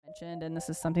mentioned, and this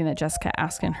is something that Jessica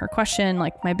asked in her question,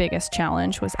 like my biggest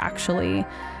challenge was actually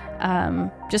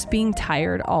just being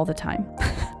tired all the time.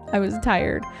 I was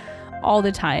tired all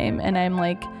the time. And I'm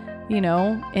like, you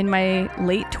know, in my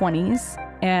late 20s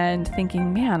and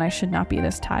thinking, man, I should not be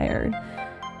this tired.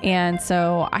 And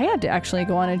so I had to actually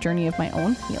go on a journey of my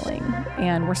own healing.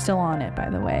 And we're still on it, by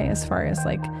the way, as far as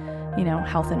like, you know,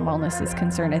 health and wellness is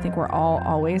concerned. I think we're all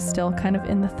always still kind of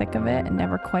in the thick of it and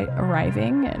never quite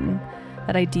arriving. And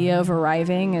that idea of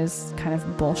arriving is kind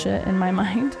of bullshit in my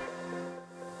mind.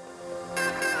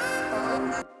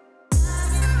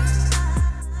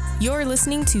 You're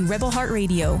listening to Rebel Heart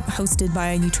Radio, hosted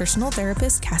by nutritional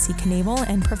therapist Cassie Knavel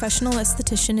and professional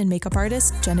esthetician and makeup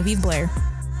artist Genevieve Blair.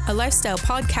 A lifestyle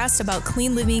podcast about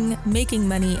clean living, making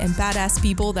money, and badass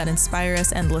people that inspire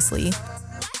us endlessly.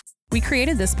 We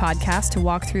created this podcast to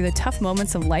walk through the tough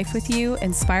moments of life with you,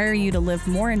 inspire you to live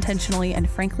more intentionally, and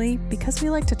frankly, because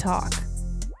we like to talk.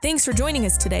 Thanks for joining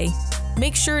us today.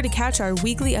 Make sure to catch our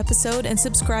weekly episode and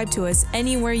subscribe to us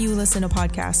anywhere you listen to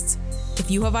podcasts.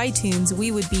 If you have iTunes, we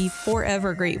would be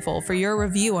forever grateful for your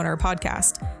review on our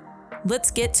podcast. Let's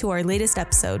get to our latest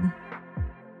episode.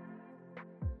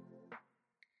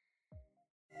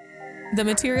 The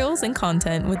materials and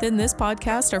content within this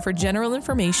podcast are for general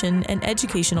information and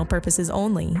educational purposes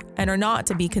only and are not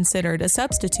to be considered a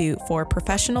substitute for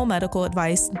professional medical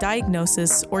advice,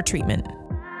 diagnosis, or treatment.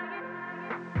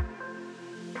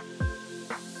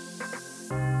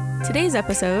 Today's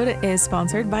episode is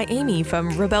sponsored by Amy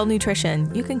from Rebel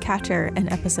Nutrition. You can catch her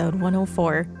in episode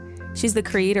 104. She's the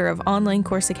creator of Online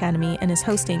Course Academy and is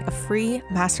hosting a free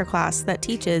masterclass that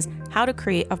teaches how to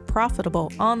create a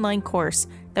profitable online course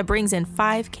that brings in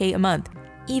 $5,000 a month,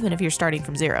 even if you're starting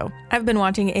from zero. I've been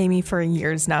watching Amy for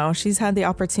years now. She's had the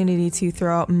opportunity to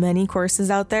throw out many courses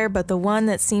out there, but the one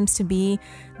that seems to be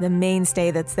the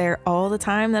mainstay that's there all the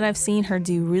time that I've seen her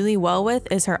do really well with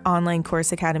is her Online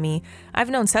Course Academy. I've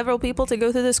known several people to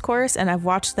go through this course and I've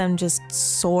watched them just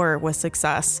soar with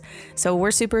success. So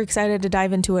we're super excited to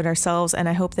dive into it ourselves, and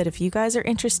I hope that if you guys are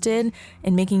interested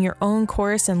in making your own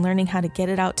course and learning how to get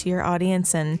it out to your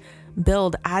audience and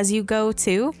build as you go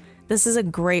too, this is a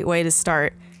great way to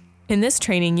start. In this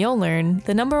training, you'll learn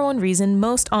the number one reason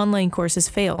most online courses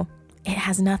fail. It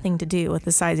has nothing to do with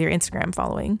the size of your Instagram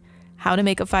following. How to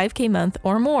make a $5,000 a month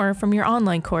or more from your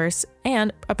online course,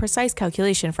 and a precise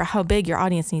calculation for how big your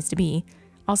audience needs to be.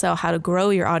 Also, how to grow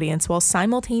your audience while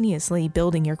simultaneously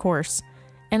building your course.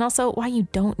 And also, why you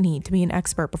don't need to be an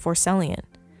expert before selling it.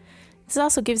 This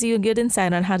also gives you a good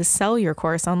insight on how to sell your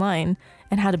course online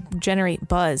and how to generate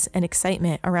buzz and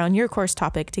excitement around your course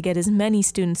topic to get as many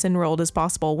students enrolled as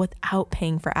possible without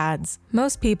paying for ads.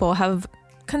 Most people have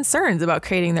concerns about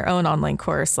creating their own online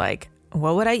course, like,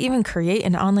 what would I even create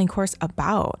an online course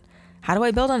about? How do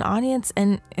I build an audience,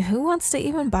 and who wants to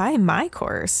even buy my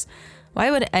course?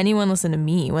 Why would anyone listen to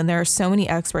me when there are so many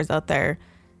experts out there?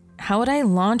 How would I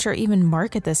launch or even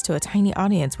market this to a tiny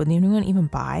audience? Would anyone even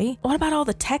buy? What about all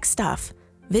the tech stuff?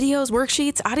 Videos,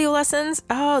 worksheets, audio lessons?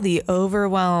 Oh, the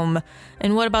overwhelm.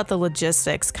 And what about the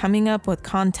logistics? Coming up with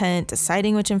content,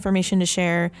 deciding which information to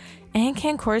share, and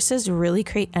can courses really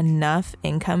create enough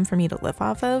income for me to live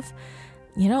off of?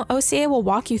 You know, OCA will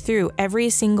walk you through every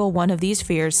single one of these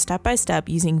fears step by step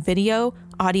using video,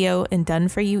 audio, and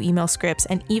done-for-you email scripts,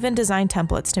 and even design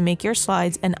templates to make your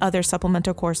slides and other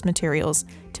supplemental course materials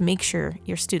to make sure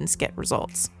your students get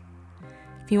results.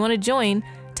 If you want to join,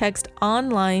 text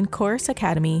Online Course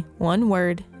Academy, one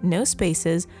word, no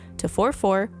spaces, to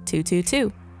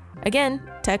 44222. Again,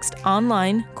 text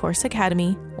Online Course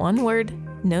Academy, one word,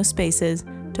 no spaces,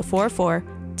 to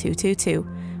 44222.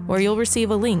 where you'll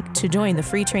receive a link to join the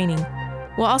free training.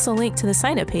 We'll also link to the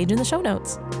sign-up page in the show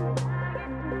notes.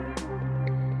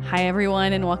 Hi,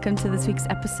 everyone, and welcome to this week's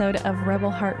episode of Rebel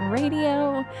Heart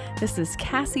Radio. This is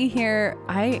Cassie here.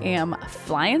 I am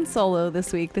flying solo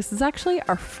this week. This is actually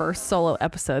our first solo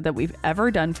episode that we've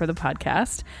ever done for the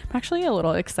podcast. I'm actually a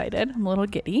little excited. I'm a little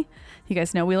giddy. You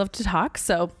guys know we love to talk,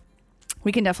 so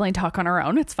we can definitely talk on our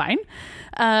own. It's fine.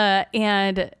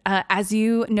 As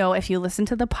you know, if you listened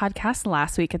to the podcast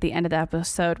last week at the end of the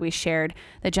episode, we shared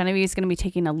that Genevieve is going to be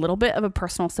taking a little bit of a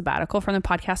personal sabbatical from the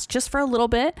podcast just for a little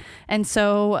bit. And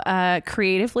so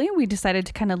creatively, we decided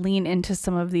to kind of lean into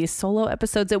some of these solo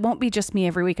episodes. It won't be just me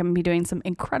every week. I'm going to be doing some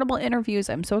incredible interviews.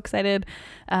 I'm so excited.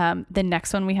 The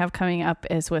next one we have coming up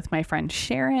is with my friend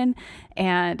Sharon,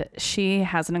 and she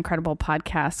has an incredible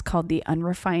podcast called The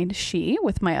Unrefined She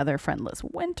with my other friend Liz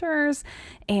Winters,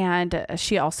 and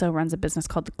she also runs a business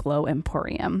called the Glow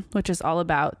Emporium, which is all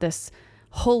about this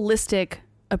holistic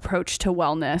approach to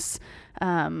wellness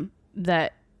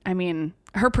that, I mean,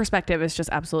 her perspective is just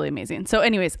absolutely amazing. So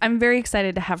anyways, I'm very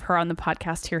excited to have her on the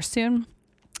podcast here soon.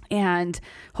 And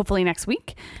hopefully next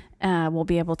week, we'll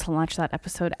be able to launch that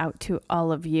episode out to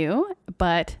all of you.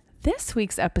 But this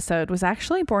week's episode was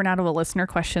actually born out of a listener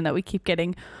question that we keep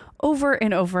getting over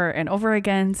and over and over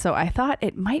again. So I thought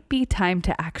it might be time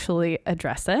to actually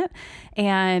address it.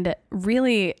 And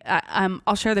really,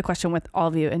 I'll share the question with all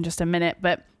of you in just a minute,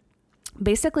 but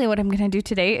basically what I'm going to do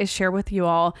today is share with you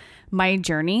all my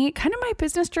journey, kind of my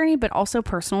business journey, but also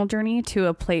personal journey to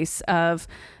a place of,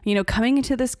 coming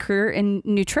into this career in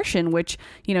nutrition, which,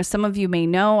 some of you may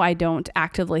know, I don't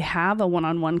actively have a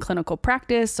one-on-one clinical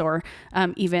practice or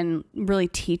even really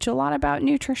teach a lot about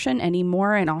nutrition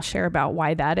anymore. And I'll share about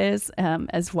why that is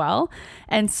as well.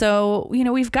 And so,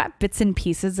 we've got bits and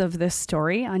pieces of this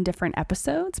story on different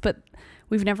episodes, but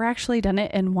we've never actually done it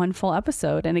in one full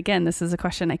episode. And again, this is a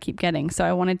question I keep getting. So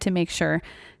I wanted to make sure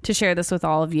to share this with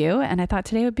all of you. And I thought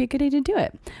today would be a good day to do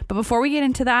it. But before we get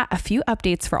into that, a few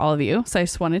updates for all of you. So I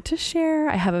just wanted to share,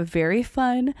 I have a very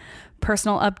fun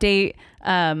personal update.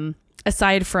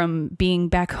 Aside from being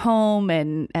back home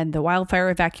and the wildfire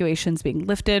evacuations being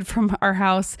lifted from our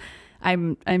house,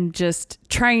 I'm just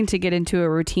trying to get into a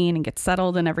routine and get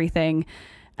settled and everything.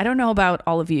 I don't know about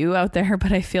all of you out there,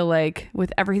 but I feel like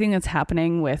with everything that's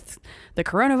happening with the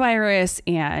coronavirus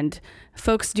and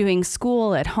folks doing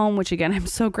school at home, which again, I'm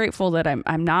so grateful that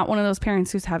I'm not one of those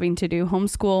parents who's having to do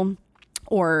homeschool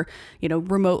or,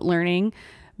 remote learning.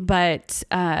 But,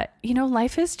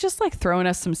 life is just like throwing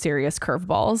us some serious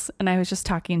curveballs. And I was just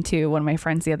talking to one of my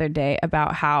friends the other day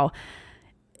about how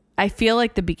I feel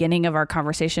like the beginning of our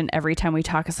conversation every time we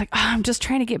talk is like, I'm just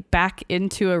trying to get back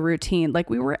into a routine. Like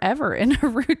we were ever in a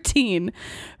routine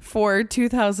for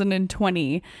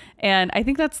 2020. And I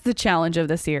think that's the challenge of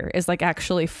this year is like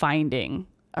actually finding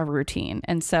a routine.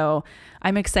 And so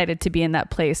I'm excited to be in that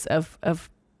place of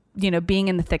being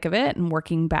in the thick of it and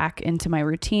working back into my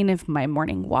routine of my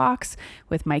morning walks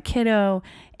with my kiddo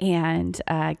and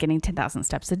getting 10,000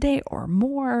 steps a day or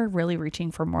more, really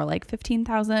reaching for more like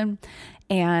 15,000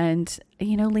 and,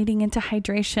 leading into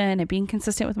hydration and being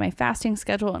consistent with my fasting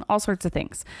schedule and all sorts of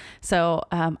things. So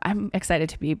I'm excited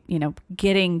to be,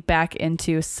 getting back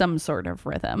into some sort of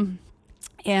rhythm.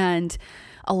 And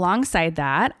alongside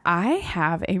that, I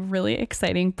have a really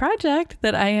exciting project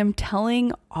that I am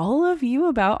telling all of you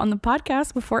about on the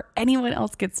podcast before anyone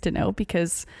else gets to know,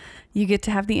 because you get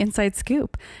to have the inside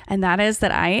scoop. And that is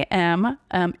that I am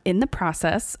in the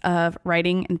process of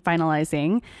writing and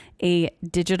finalizing a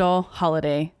digital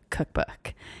holiday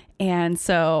cookbook. And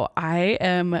so I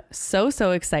am so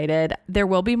excited. There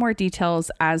will be more details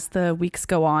as the weeks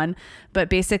go on, but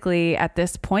basically at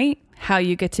this point, how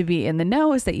you get to be in the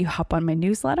know is that you hop on my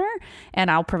newsletter, and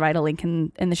I'll provide a link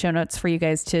in the show notes for you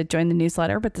guys to join the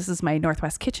newsletter. But this is my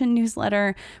Northwest Kitchen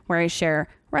newsletter where I share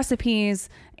recipes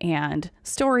and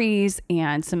stories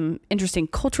and some interesting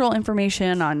cultural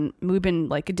information on, we've been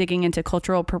like digging into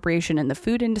cultural appropriation in the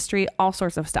food industry, all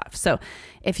sorts of stuff. So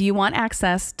if you want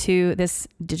access to this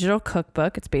digital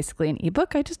cookbook, it's basically an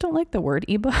ebook. I just don't like the word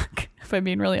ebook, if I'm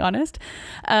being really honest.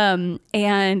 And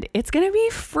it's going to be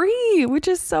free, which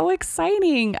is so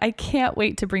exciting. I can't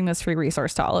wait to bring this free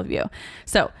resource to all of you.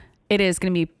 So it is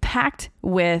going to be packed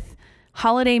with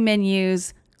holiday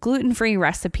menus, gluten-free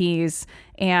recipes,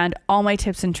 and all my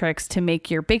tips and tricks to make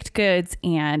your baked goods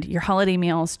and your holiday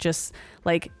meals just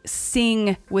like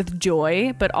sing with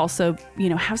joy, but also,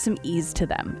 have some ease to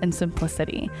them and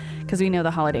simplicity, because we know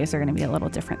the holidays are going to be a little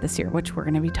different this year, which we're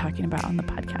going to be talking about on the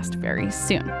podcast very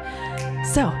soon.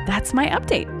 So that's my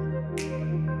update.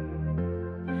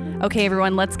 Okay,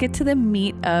 everyone, let's get to the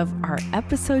meat of our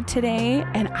episode today.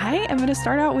 And I am going to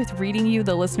start out with reading you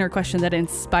the listener question that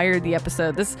inspired the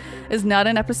episode. This is not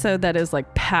an episode that is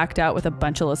like packed out with a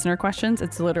bunch of listener questions.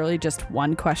 It's literally just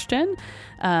one question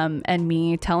and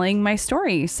me telling my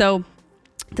story. So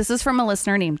this is from a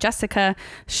listener named Jessica.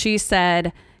 She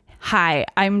said, "Hi,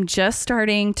 I'm just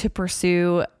starting to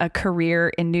pursue a career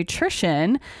in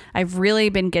nutrition. I've really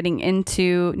been getting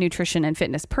into nutrition and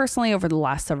fitness personally over the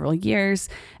last several years,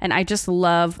 and I just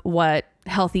love what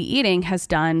healthy eating has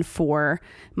done for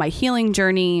my healing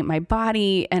journey, my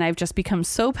body, and I've just become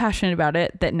so passionate about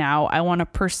it that now I want to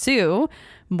pursue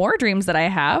more dreams that I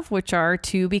have, which are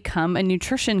to become a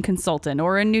nutrition consultant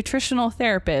or a nutritional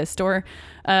therapist or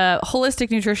a holistic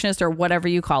nutritionist or whatever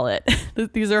you call it."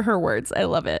 These are her words. I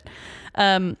love it.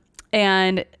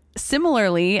 And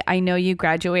similarly, I know you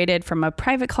graduated from a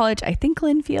private college. I think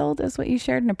Linfield is what you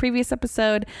shared in a previous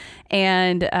episode,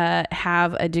 and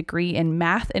have a degree in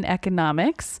math and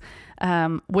economics,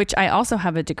 which I also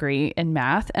have a degree in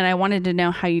math. And I wanted to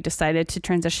know how you decided to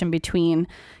transition between,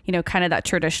 kind of that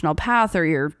traditional path or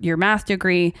your math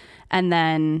degree and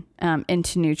then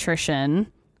into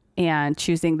nutrition and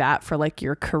choosing that for like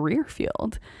your career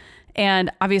field.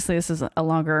 And obviously this is a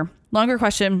longer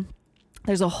question.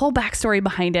 There's a whole backstory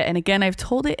behind it. And again, I've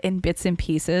told it in bits and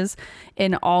pieces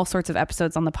in all sorts of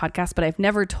episodes on the podcast, but I've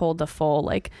never told the full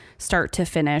like start to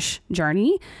finish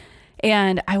journey.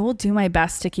 And I will do my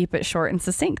best to keep it short and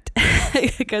succinct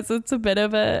because it's a bit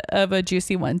of a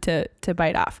juicy one to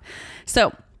bite off.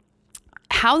 So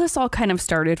how this all kind of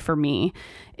started for me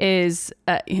is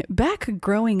back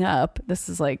growing up. This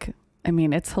is like, I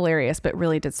mean, it's hilarious, but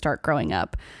really did start growing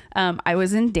up. I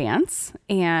was in dance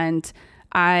and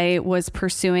I was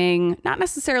pursuing not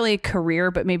necessarily a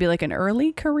career, but maybe like an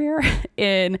early career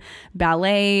in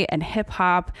ballet and hip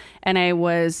hop. And I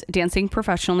was dancing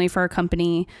professionally for a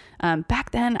company.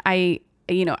 Back then, I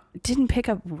didn't pick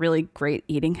up really great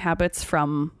eating habits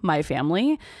from my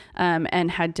family,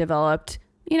 and had developed,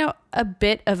 a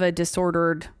bit of a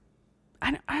disordered,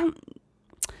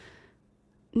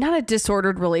 not a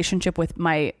disordered relationship with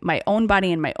my own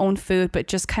body and my own food, but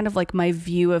just kind of like my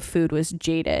view of food was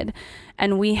jaded.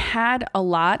 And we had a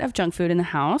lot of junk food in the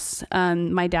house.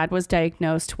 My dad was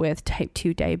diagnosed with type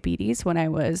 2 diabetes when I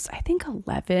was, I think,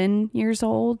 11 years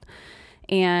old.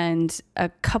 And a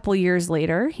couple years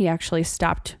later, he actually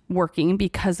stopped working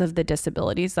because of the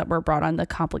disabilities that were brought on, the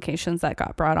complications that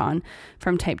got brought on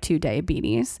from type 2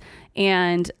 diabetes.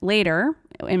 And later,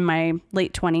 in my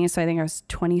late 20s, so I think I was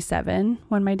 27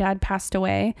 when my dad passed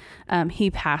away,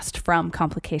 he passed from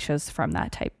complications from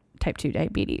that type 2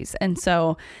 diabetes. And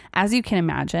so, as you can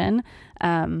imagine,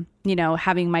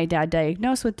 having my dad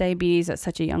diagnosed with diabetes at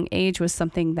such a young age was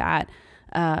something that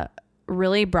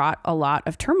really brought a lot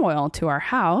of turmoil to our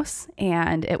house.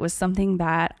 And it was something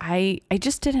that I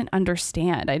just didn't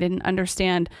understand. I didn't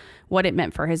understand what it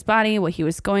meant for his body, what he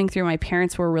was going through. My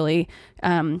parents were really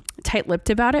tight-lipped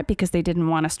about it because they didn't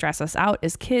want to stress us out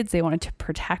as kids. They wanted to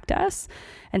protect us.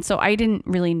 And so I didn't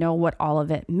really know what all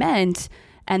of it meant.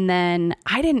 And then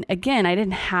I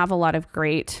didn't have a lot of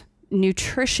great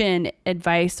nutrition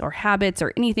advice or habits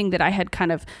or anything that I had kind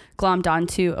of glommed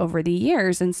onto over the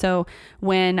years. And so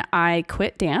when I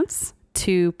quit dance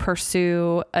to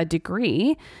pursue a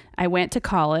degree, I went to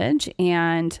college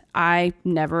and I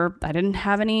didn't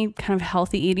have any kind of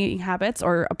healthy eating habits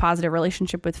or a positive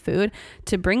relationship with food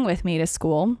to bring with me to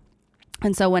school.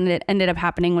 And so when it ended up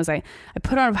happening was I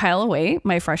put on a pile of weight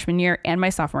my freshman year and my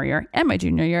sophomore year and my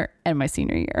junior year and my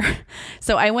senior year.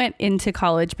 So I went into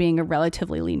college being a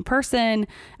relatively lean person.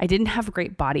 I didn't have a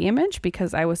great body image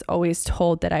because I was always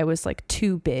told that I was like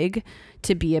too big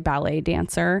to be a ballet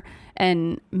dancer.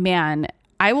 And man,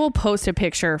 I will post a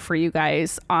picture for you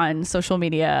guys on social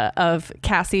media of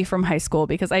Cassie from high school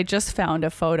because I just found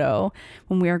a photo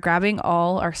when we were grabbing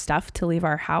all our stuff to leave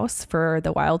our house for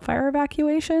the wildfire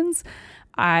evacuations.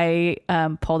 I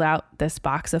pulled out this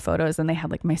box of photos and they had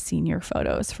like my senior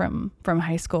photos from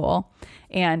high school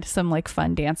and some like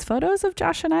fun dance photos of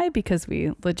Josh and I because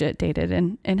we legit dated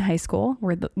in high school.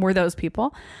 We're those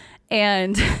people.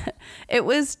 And it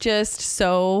was just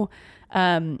so...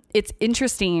 it's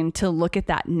interesting to look at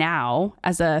that now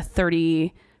as a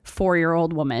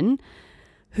 34-year-old woman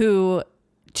who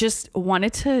just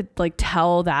wanted to like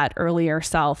tell that earlier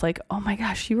self, like, oh my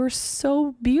gosh, you are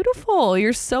so beautiful.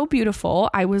 You're so beautiful.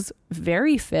 I was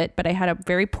very fit, but I had a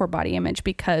very poor body image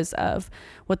because of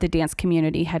what the dance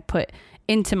community had put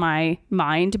into my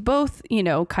mind, both,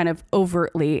 kind of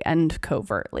overtly and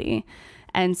covertly.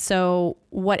 And so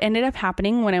what ended up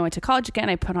happening when I went to college again,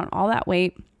 I put on all that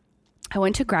weight. I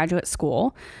went to graduate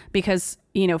school because,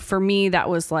 for me, that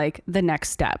was like the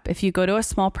next step. If you go to a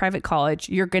small private college,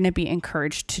 you're going to be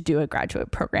encouraged to do a graduate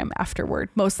program afterward,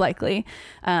 most likely.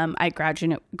 I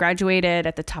graduated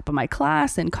at the top of my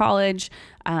class in college,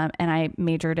 and I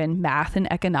majored in math and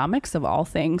economics of all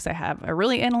things. I have a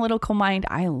really analytical mind.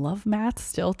 I love math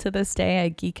still to this day. I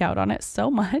geek out on it so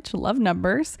much, love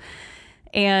numbers.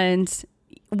 And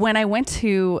when I went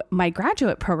to my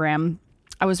graduate program,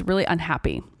 I was really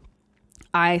unhappy.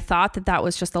 I thought that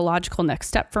was just the logical next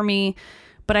step for me,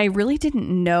 but I really didn't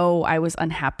know I was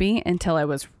unhappy until I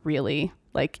was really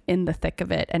like in the thick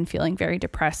of it and feeling very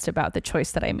depressed about the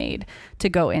choice that I made to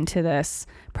go into this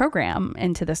program,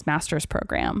 into this master's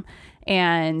program.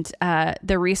 And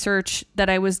the research that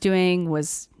I was doing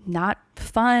was not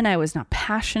fun. I was not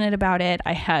passionate about it.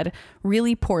 I had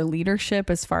really poor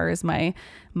leadership as far as my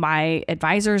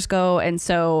advisors go. And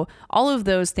so all of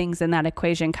those things in that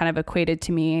equation kind of equated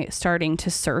to me starting to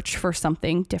search for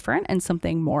something different and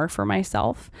something more for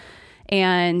myself.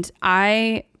 And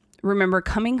I remember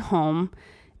coming home,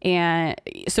 and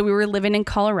so we were living in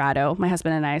Colorado, my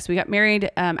husband and I. So we got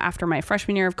married after my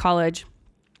freshman year of college.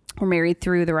 We're married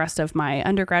through the rest of my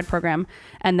undergrad program.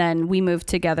 And then we moved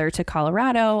together to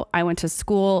Colorado. I went to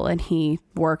school and he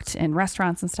worked in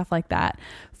restaurants and stuff like that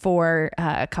for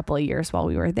a couple of years while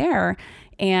we were there.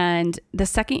 And the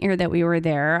second year that we were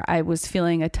there, I was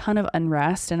feeling a ton of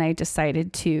unrest, and I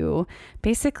decided to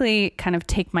basically kind of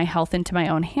take my health into my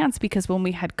own hands, because when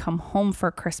we had come home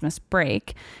for Christmas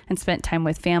break and spent time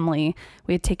with family,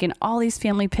 we had taken all these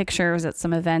family pictures at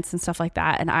some events and stuff like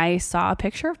that. And I saw a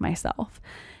picture of myself.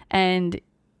 And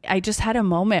I just had a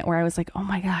moment where I was like, oh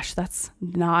my gosh, that's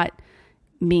not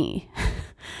me.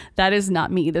 That is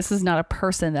not me. This is not a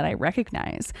person that I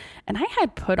recognize. And I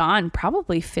had put on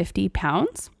probably 50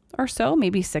 pounds or so,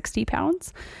 maybe 60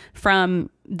 pounds from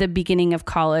the beginning of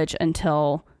college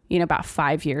until, about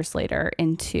 5 years later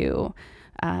into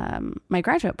my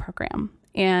graduate program.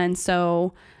 And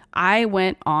so I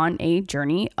went on a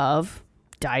journey of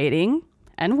dieting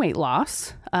and weight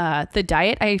loss. The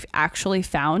diet I actually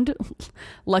found,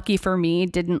 lucky for me,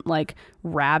 didn't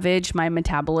ravage my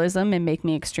metabolism and make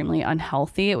me extremely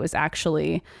unhealthy. It was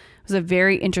a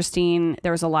very interesting,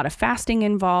 there was a lot of fasting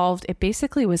involved. It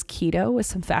basically was keto with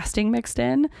some fasting mixed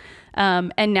in.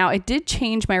 And now it did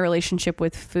change my relationship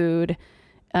with food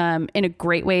in a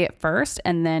great way at first,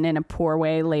 and then in a poor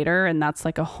way later. And that's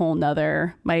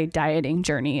my dieting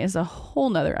journey is a whole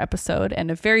nother episode, and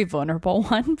a very vulnerable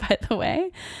one, by the way.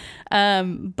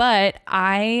 But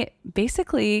I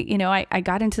basically, I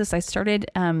got into this, I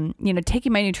started,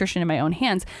 taking my nutrition in my own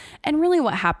hands. And really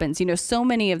what happens, so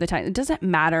many of the time, it doesn't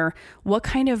matter what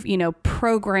kind of,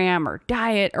 program or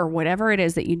diet or whatever it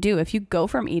is that you do. If you go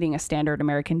from eating a standard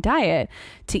American diet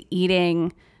to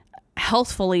eating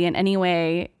healthfully in any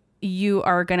way, you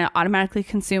are going to automatically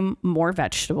consume more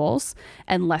vegetables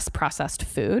and less processed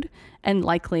food, and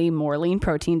likely more lean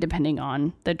protein, depending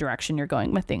on the direction you're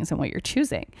going with things and what you're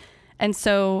choosing. And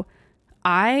so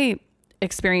I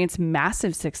experienced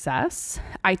massive success.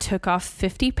 I took off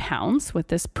 50 pounds with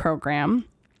this program.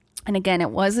 And again,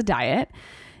 it was a diet.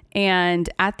 And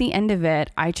at the end of it,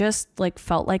 I just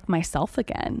felt like myself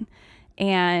again.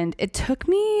 And it took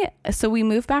me, so we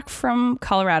moved back from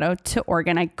Colorado to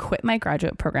Oregon. I quit my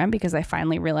graduate program because I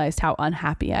finally realized how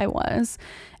unhappy I was.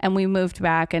 And we moved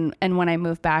back. And when I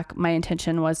moved back, my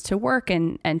intention was to work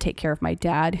and take care of my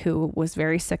dad, who was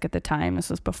very sick at the time.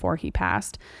 This was before he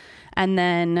passed. And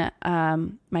then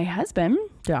my husband,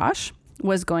 Josh,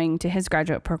 was going to his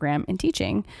graduate program in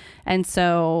teaching. And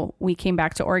so we came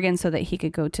back to Oregon so that he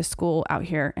could go to school out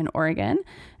here in Oregon.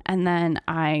 And then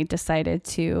I decided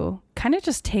to kind of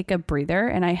just take a breather.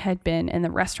 And I had been in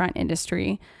the restaurant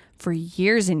industry for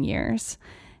years and years.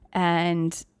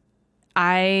 And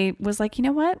I was like, you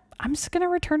know what? I'm just going to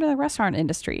return to the restaurant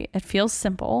industry. It feels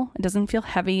simple. It doesn't feel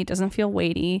heavy. It doesn't feel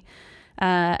weighty.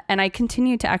 And I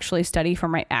continued to actually study for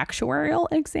my actuarial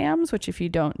exams, which if you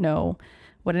don't know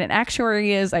what an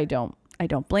actuary is, I don't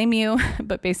blame you,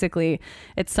 but basically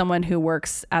it's someone who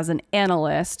works as an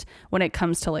analyst when it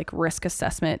comes to risk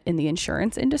assessment in the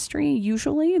insurance industry.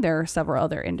 Usually there are several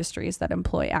other industries that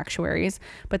employ actuaries,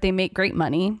 but they make great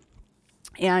money.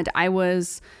 And I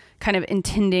was kind of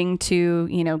intending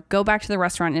to, go back to the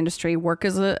restaurant industry, work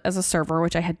as a server,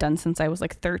 which I had done since I was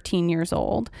 13 years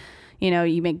old.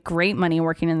 You make great money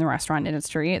working in the restaurant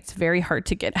industry. It's very hard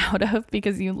to get out of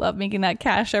because you love making that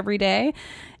cash every day.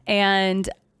 And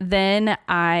then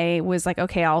I was like,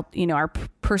 okay, I'll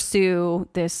pursue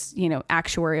this,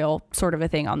 actuarial sort of a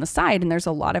thing on the side. And there's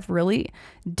a lot of really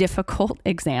difficult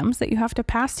exams that you have to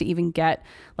pass to even get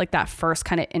that first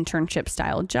kind of internship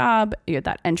style job,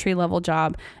 that entry level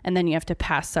job. And then you have to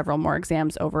pass several more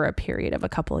exams over a period of a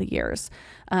couple of years.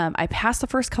 I passed the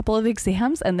first couple of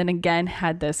exams, and then again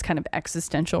had this kind of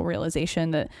existential realization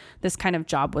that this kind of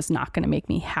job was not going to make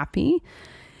me happy.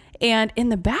 And in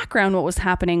the background, what was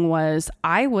happening was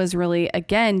I was really,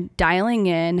 again, dialing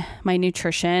in my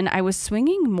nutrition. I was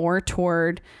swinging more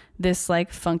toward this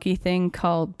funky thing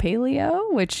called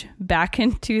paleo, which back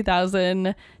in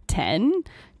 2010,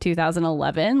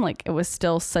 2011, it was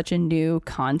still such a new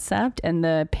concept. And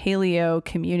the paleo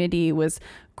community was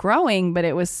growing, but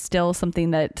it was still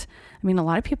something that, a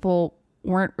lot of people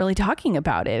weren't really talking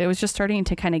about it. It was just starting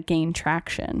to kind of gain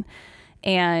traction.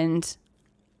 And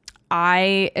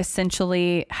I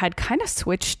essentially had kind of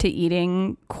switched to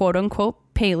eating quote unquote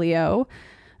paleo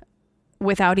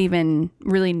without even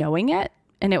really knowing it.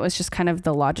 And it was just kind of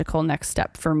the logical next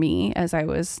step for me as I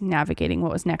was navigating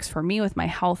what was next for me with my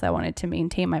health. I wanted to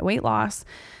maintain my weight loss.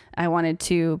 I wanted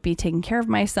to be taking care of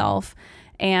myself.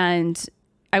 And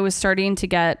I was starting to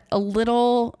get a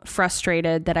little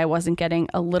frustrated that I wasn't getting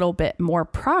a little bit more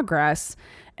progress.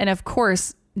 And of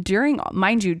course, during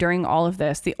all of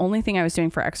this, the only thing I was doing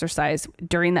for exercise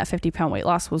during that 50-pound weight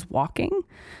loss was walking.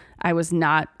 I was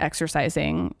not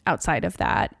exercising outside of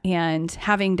that. And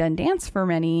having done dance for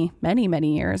many, many,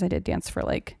 many years, I did dance for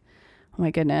like, oh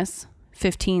my goodness,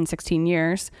 15, 16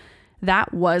 years.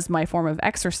 That was my form of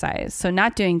exercise. So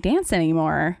not doing dance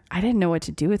anymore, I didn't know what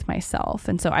to do with myself.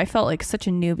 And so I felt like such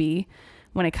a newbie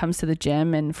when it comes to the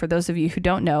gym. And for those of you who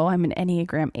don't know, I'm an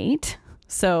Enneagram 8.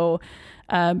 So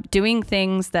doing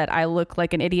things that I look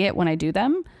like an idiot when I do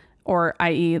them, or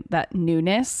i.e. that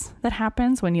newness that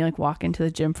happens when you like walk into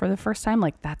the gym for the first time,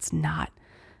 like that's not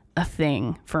a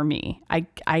thing for me.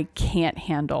 I can't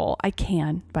handle, I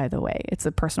can, by the way, it's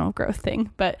a personal growth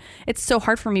thing, but it's so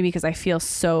hard for me because I feel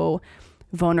so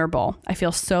vulnerable. I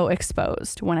feel so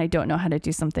exposed when I don't know how to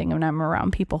do something when I'm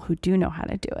around people who do know how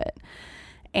to do it.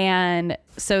 And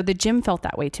so the gym felt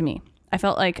that way to me. I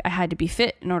felt like I had to be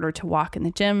fit in order to walk in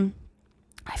the gym.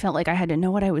 I felt like I had to know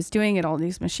what I was doing at all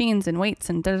these machines and weights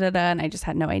and and I just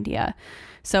had no idea.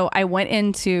 So I went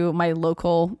into my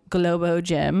local Globo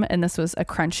gym, and this was a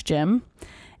Crunch gym.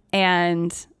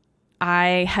 And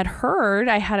I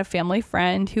had a family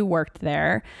friend who worked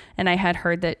there, and I had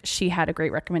heard that she had a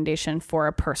great recommendation for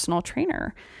a personal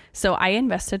trainer. So I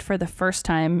invested for the first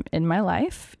time in my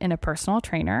life in a personal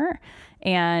trainer.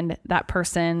 And that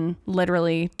person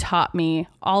literally taught me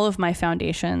all of my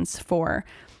foundations for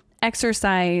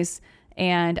exercise.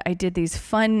 And I did these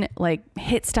fun, like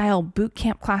HIIT style boot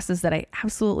camp classes that I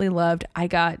absolutely loved. I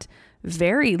got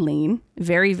very lean,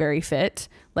 very, very fit,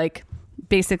 like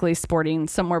basically sporting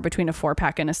somewhere between a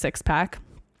 4-pack and a 6-pack.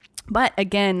 But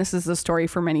again, this is the story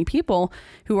for many people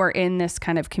who are in this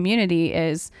kind of community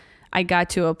is I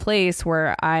got to a place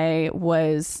where I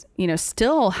was,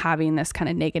 still having this kind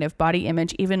of negative body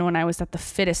image, even when I was at the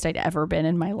fittest I'd ever been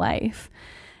in my life,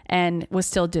 and was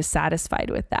still dissatisfied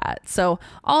with that. So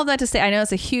all of that to say, I know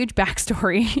it's a huge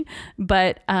backstory,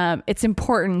 but it's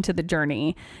important to the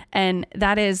journey. And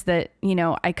that is that,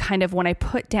 I kind of, when I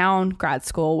put down grad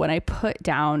school, when I put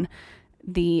down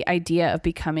the idea of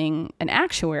becoming an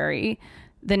actuary,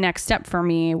 the next step for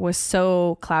me was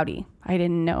so cloudy. I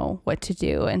didn't know what to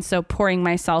do. And so pouring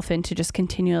myself into just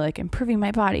continue like improving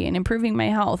my body and improving my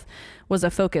health was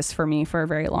a focus for me for a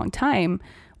very long time,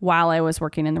 while I was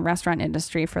working in the restaurant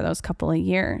industry for those couple of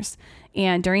years.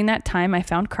 And during that time, I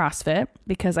found CrossFit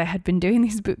because I had been doing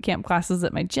these boot camp classes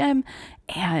at my gym.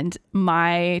 And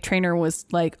my trainer was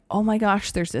like, oh my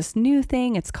gosh, there's this new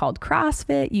thing. It's called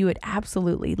CrossFit. You would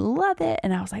absolutely love it.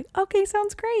 And I was like, okay,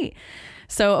 sounds great.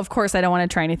 So of course I don't want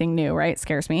to try anything new, right? It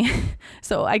scares me.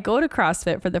 So I go to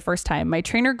CrossFit for the first time. My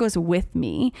trainer goes with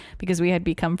me because we had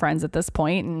become friends at this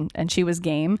point, and she was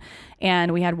game.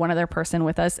 And we had one other person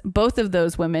with us. Both of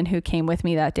those women who came with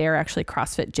me that day are actually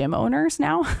CrossFit gym owners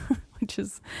now, which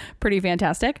is pretty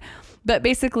fantastic. But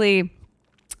basically,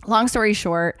 long story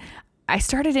short, I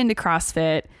started into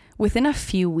CrossFit. Within a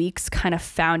few weeks, kind of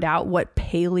found out what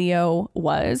paleo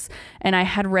was. And I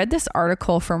had read this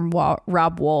article from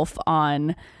Rob Wolf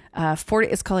on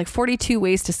it's called like 42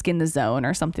 Ways to Skin the Zone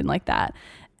or something like that.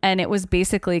 And it was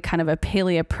basically kind of a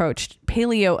paleo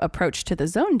approach to the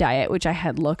zone diet, which I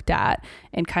had looked at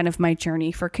in kind of my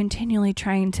journey for continually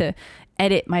trying to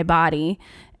edit my body.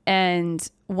 And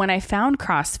when I found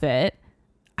CrossFit,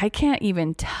 I can't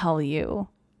even tell you,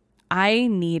 I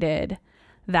needed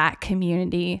that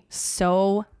community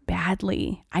so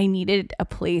badly. I needed a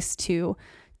place to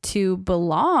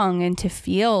belong and to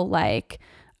feel like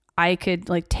I could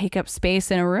like take up space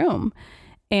in a room.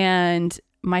 And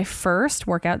my first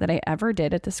workout that I ever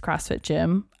did at this CrossFit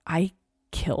gym, I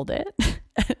killed it.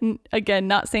 And again,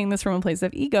 not saying this from a place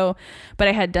of ego, but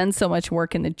I had done so much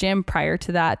work in the gym prior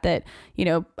to that,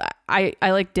 I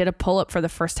like did a pull-up for the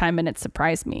first time and it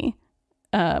surprised me.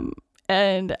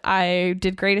 And I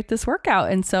did great at this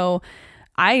workout. And so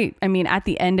I mean, at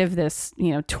the end of this,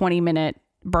 20-minute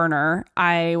burner,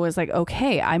 I was like,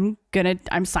 okay, I'm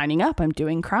signing up. I'm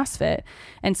doing CrossFit.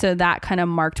 And so that kind of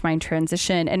marked my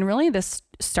transition, and really this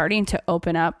starting to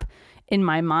open up in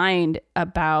my mind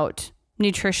about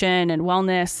nutrition and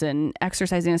wellness and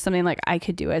exercising is something like I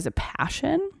could do as a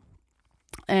passion.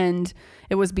 And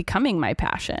it was becoming my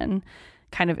passion.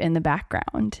 kind of in the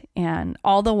background. And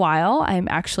all the while, I'm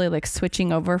actually like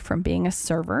switching over from being a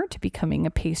server to becoming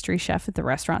a pastry chef at the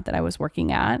restaurant that I was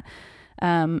working at,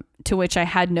 to which I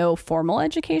had no formal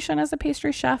education as a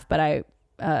pastry chef, but I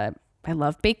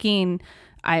love baking.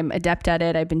 I'm adept at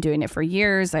it. I've been doing it for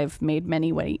years. I've made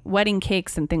many wedding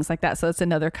cakes and things like that. So it's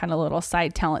another kind of little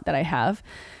side talent that I have.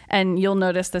 And you'll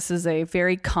notice this is a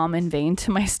very common vein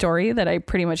to my story, that I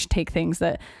pretty much take things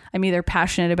that I'm either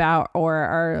passionate about or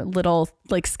are little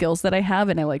like skills that I have,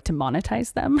 and I like to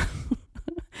monetize them,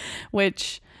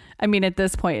 which, I mean, at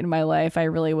this point in my life, I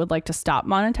really would like to stop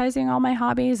monetizing all my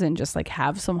hobbies and just like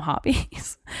have some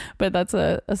hobbies. But that's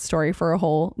a story for a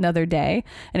whole another day.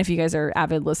 And if you guys are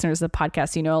avid listeners of the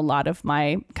podcast, you know, a lot of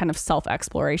my kind of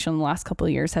self-exploration in the last couple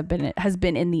of years has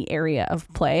been in the area of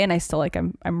play. And I still like,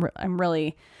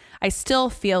 I still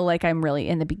feel like I'm really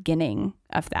in the beginning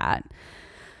of that.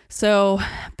 So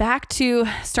back to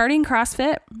starting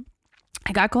CrossFit,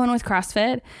 I got going with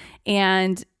CrossFit,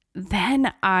 and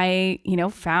then I,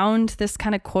 found this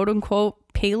kind of quote unquote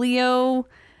paleo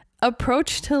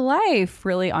approach to life.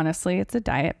 Really, honestly, it's a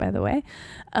diet, by the way.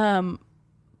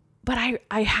 But I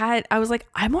was like,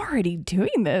 I'm already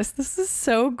doing this. This is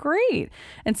so great.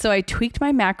 And so I tweaked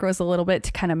my macros a little bit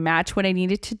to kind of match what I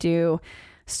needed to do.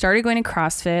 Started going to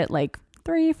CrossFit like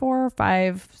 3, 4,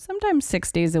 5, sometimes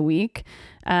 6 days a week.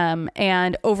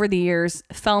 And over the years,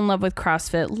 fell in love with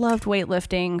CrossFit, loved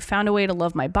weightlifting, found a way to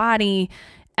love my body,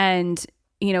 and,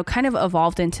 kind of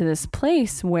evolved into this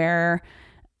place where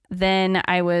then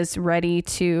I was ready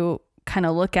to kind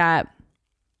of look at,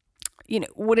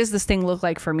 what does this thing look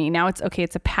like for me? Now it's okay,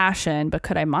 it's a passion, but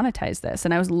could I monetize this?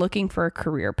 And I was looking for a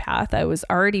career path. I was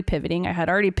already pivoting. I had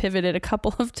already pivoted a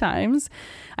couple of times.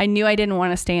 I knew I didn't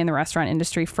want to stay in the restaurant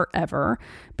industry forever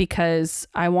because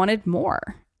I wanted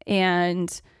more.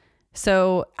 And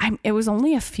so it was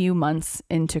only a few months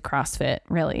into CrossFit,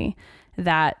 really,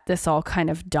 that this all kind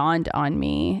of dawned on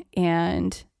me.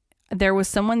 And there was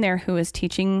someone there who was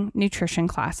teaching nutrition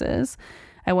classes.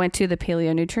 I went to the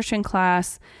paleo nutrition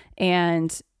class,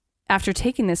 and after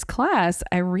taking this class,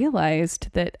 I realized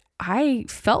that I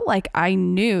felt like I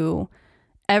knew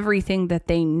everything that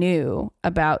they knew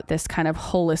about this kind of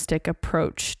holistic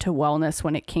approach to wellness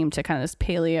when it came to kind of this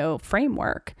paleo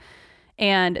framework.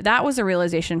 And that was a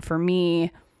realization for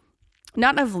me,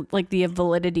 not of like the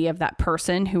validity of that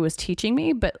person who was teaching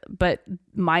me, but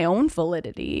my own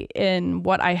validity in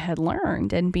what I had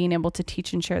learned and being able to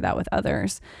teach and share that with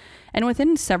others. And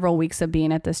within several weeks of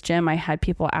being at this gym, I had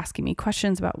people asking me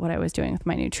questions about what I was doing with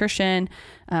my nutrition,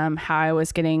 how I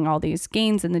was getting all these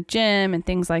gains in the gym and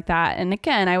things like that. And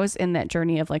again, I was in that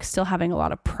journey of like still having a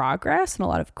lot of progress and a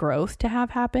lot of growth to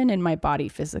have happen in my body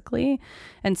physically.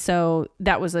 And so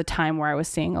that was a time where I was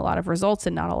seeing a lot of results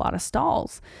and not a lot of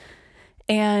stalls.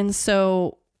 And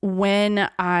so when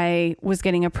I was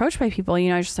getting approached by people,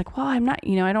 I was just like, well, I'm not,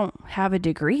 I don't have a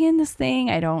degree in this thing.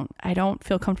 I don't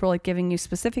feel comfortable like giving you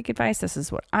specific advice. This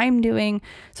is what I'm doing.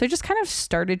 So I just kind of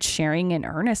started sharing in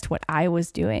earnest what I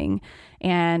was doing.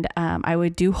 And I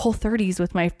would do Whole30s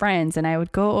with my friends, and I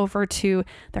would go over to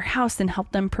their house and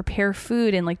help them prepare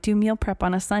food and like do meal prep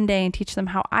on a Sunday and teach them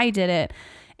how I did it.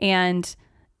 And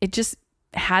it just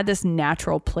had this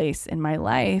natural place in my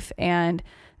life. And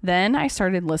then I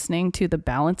started listening to the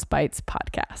Balance Bites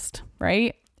podcast,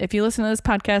 right? If you listen to this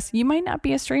podcast, you might not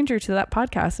be a stranger to that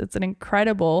podcast. It's an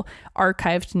incredible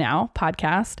archived now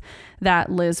podcast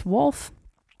that Liz Wolfe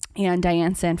and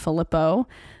Diane Sanfilippo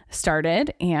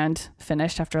started and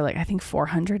finished after like, I think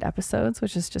 400 episodes,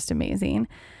 which is just amazing.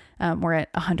 We're at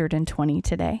 120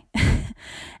 today.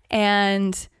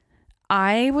 And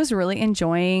I was really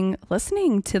enjoying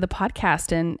listening to the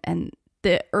podcast, and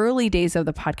the early days of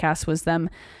the podcast was them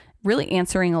really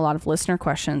answering a lot of listener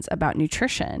questions about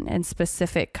nutrition and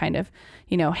specific kind of,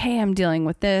 hey, I'm dealing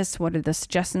with this. What are the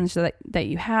suggestions that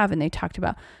you have? And they talked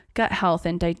about gut health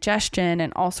and digestion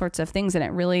and all sorts of things. And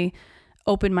it really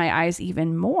opened my eyes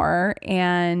even more.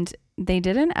 And they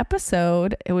did an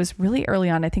episode. It was really early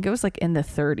on. I think it was like in the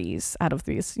 30s out of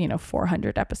these,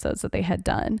 400 episodes that they had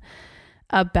done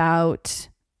about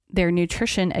their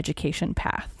nutrition education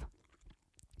path.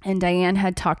 And Diane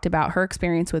had talked about her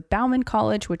experience with Bauman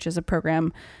College, which is a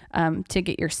program to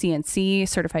get your CNC,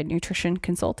 Certified Nutrition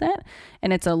Consultant.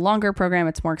 And it's a longer program.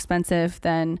 It's more expensive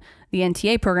than the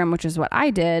NTA program, which is what I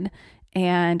did.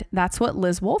 And that's what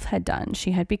Liz Wolfe had done.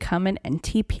 She had become an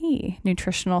NTP,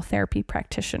 Nutritional Therapy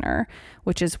Practitioner,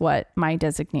 which is what my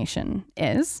designation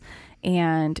is.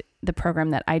 And the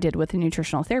program that I did with the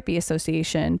Nutritional Therapy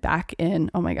Association back in,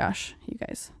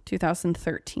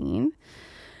 2013.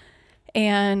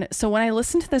 And so when I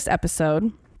listened to this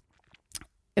episode,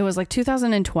 it was like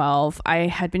 2012. I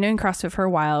had been doing CrossFit for a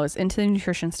while. I was into the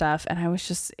nutrition stuff, and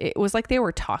it was like they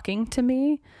were talking to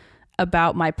me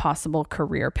about my possible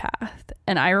career path.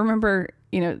 And I remember,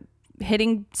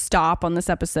 hitting stop on this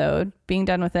episode, being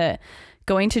done with it,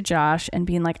 going to Josh and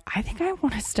being like, I think I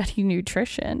want to study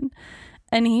nutrition.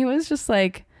 And he was just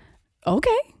like,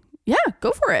 okay, yeah,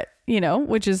 go for it,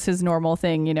 which is his normal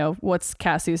thing. What's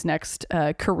Cassie's next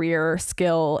career,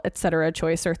 skill, etc.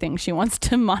 choice or thing she wants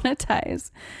to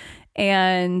monetize.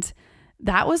 And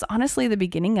that was honestly the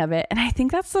beginning of it. And I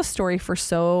think that's the story for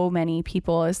so many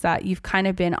people, is that you've kind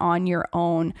of been on your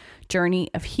own journey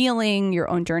of healing, your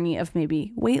own journey of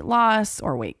maybe weight loss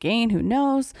or weight gain, who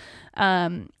knows?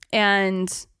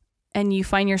 And you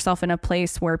find yourself in a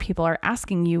place where people are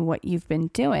asking you what you've been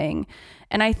doing.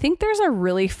 And I think there's a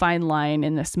really fine line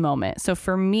in this moment. So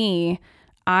for me,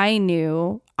 I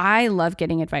knew I love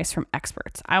getting advice from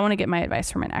experts. I want to get my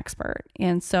advice from an expert.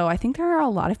 And so I think there are a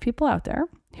lot of people out there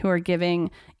who are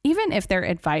giving, even if their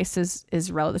advice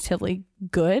is relatively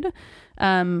good,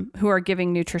 who are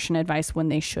giving nutrition advice when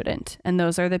they shouldn't. And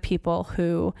those are the people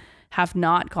who have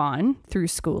not gone through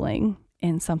schooling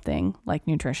in something like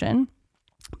nutrition,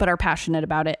 but are passionate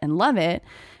about it and love it.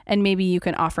 And maybe you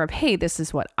can offer up, hey, this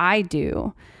is what I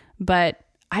do. But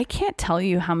I can't tell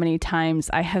you how many times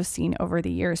I have seen over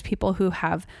the years people who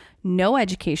have no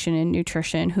education in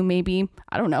nutrition, who maybe,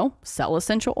 I don't know, sell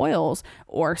essential oils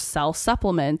or sell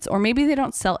supplements, or maybe they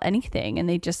don't sell anything and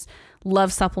they just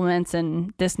love supplements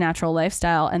and this natural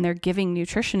lifestyle, and they're giving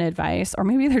nutrition advice, or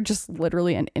maybe they're just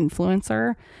literally an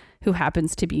influencer who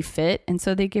happens to be fit. And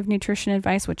so they give nutrition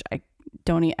advice, which I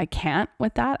can't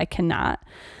with that. I cannot.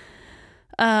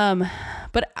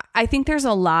 But I think there's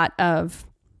a lot of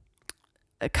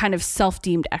kind of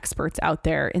self-deemed experts out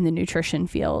there in the nutrition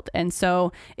field. And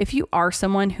so if you are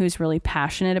someone who's really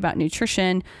passionate about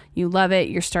nutrition, you love it,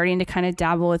 you're starting to kind of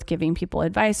dabble with giving people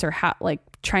advice, or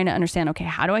trying to understand, okay,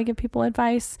 how do I give people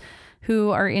advice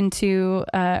who are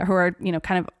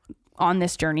kind of on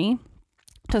this journey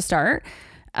to start,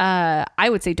 I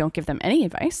would say don't give them any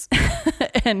advice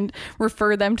and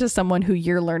refer them to someone who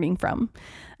you're learning from,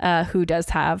 who does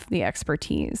have the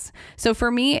expertise. So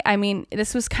for me, I mean, it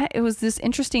was this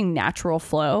interesting natural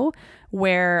flow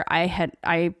where I had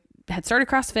started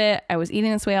CrossFit. I was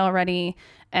eating this way already,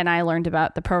 and I learned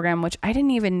about the program, which I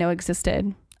didn't even know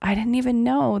existed. I didn't even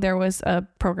know there was a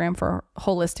program for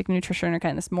holistic nutrition, or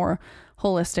kind of this more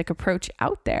holistic approach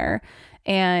out there.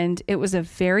 And it was a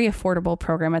very affordable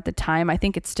program at the time. I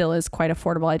think it still is quite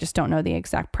affordable. I just don't know the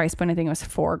exact price point. I think it was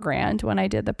 $4,000 when I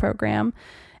did the program.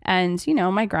 And,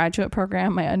 my graduate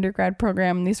program, my undergrad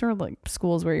program, these were like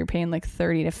schools where you're paying like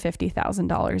 $30,000 to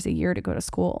 $50,000 a year to go to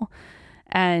school.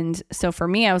 And so for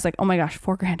me, I was like, oh my gosh,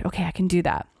 $4,000. Okay, I can do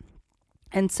that.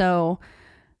 And so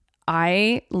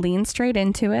I leaned straight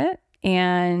into it.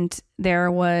 And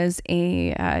there was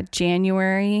a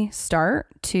January start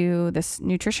to this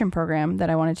nutrition program that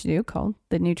I wanted to do, called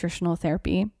the Nutritional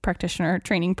Therapy Practitioner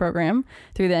Training Program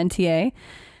through the NTA.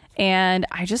 And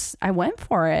I went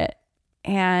for it.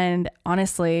 And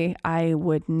honestly, I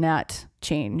would not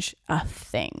change a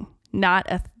thing, not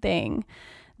a thing.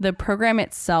 The program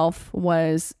itself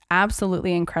was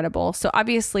absolutely incredible. So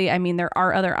obviously, I mean, there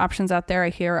are other options out there. I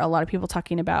hear a lot of people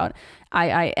talking about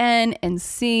IIN,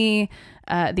 NC,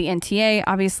 the NTA,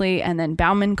 obviously, and then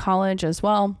Bauman College as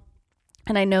well.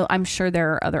 And I'm sure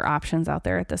there are other options out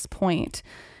there at this point.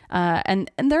 And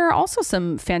there are also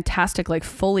some fantastic, like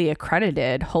fully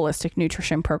accredited holistic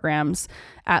nutrition programs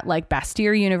at like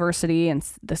Bastyr University in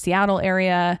the Seattle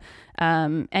area.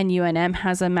 And UNM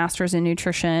has a master's in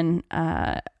nutrition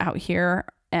out here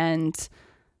and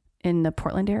in the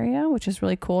Portland area, which is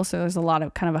really cool. So there's a lot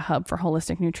of kind of a hub for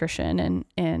holistic nutrition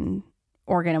in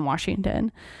Oregon and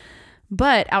Washington.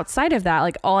 But outside of that,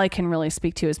 like all I can really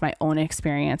speak to is my own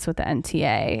experience with the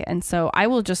NTA. And so I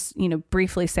will just,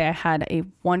 briefly say I had a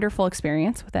wonderful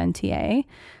experience with the NTA.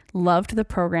 Loved the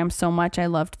program so much. I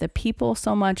loved the people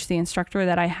so much. The instructor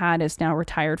that I had is now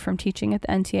retired from teaching at the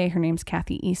NTA. Her name's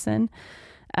Kathy Eason.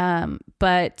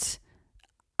 But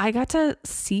I got to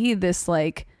see this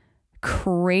like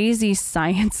crazy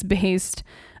science-based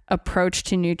approach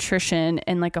to nutrition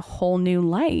in like a whole new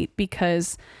light,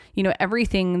 because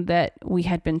everything that we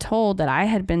had been told, that I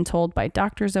had been told by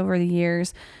doctors over the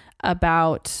years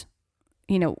about,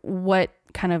 what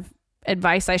kind of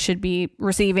advice I should be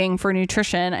receiving for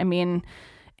nutrition. I mean,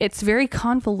 it's very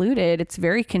convoluted. It's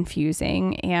very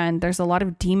confusing. And there's a lot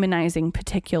of demonizing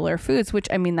particular foods, which,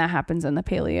 I mean, that happens in the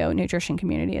paleo nutrition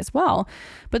community as well.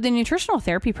 But the nutritional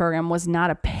therapy program was not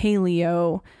a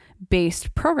paleo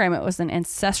based program. It was an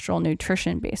ancestral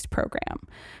nutrition based program.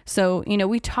 So,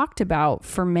 we talked about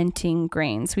fermenting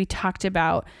grains. We talked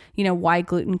about, why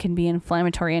gluten can be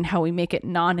inflammatory and how we make it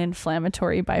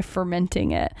non-inflammatory by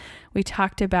fermenting it. We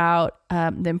talked about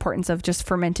the importance of just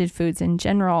fermented foods in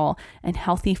general and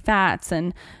healthy fats.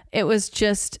 And it was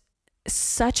just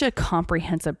such a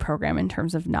comprehensive program in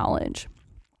terms of knowledge.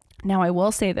 Now, I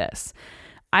will say this.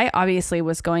 I obviously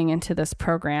was going into this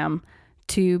program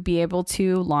to be able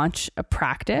to launch a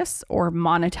practice or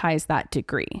monetize that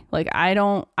degree. Like I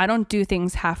don't do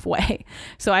things halfway.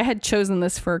 So I had chosen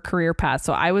this for a career path.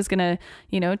 So I was going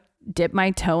to, dip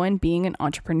my toe in being an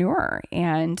entrepreneur,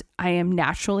 and I am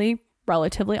naturally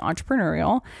relatively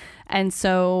entrepreneurial. And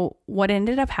so what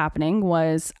ended up happening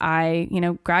was I,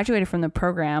 graduated from the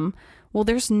program. Well,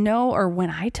 when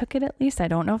I took it, at least, I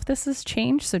don't know if this has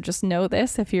changed. So just know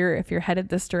this, if you're headed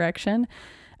this direction,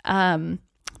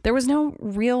 there was no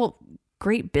real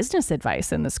great business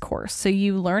advice in this course. So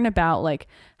you learn about like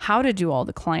how to do all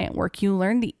the client work. You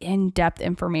learn the in-depth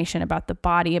information about the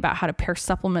body, about how to pair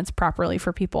supplements properly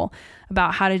for people,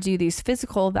 about how to do these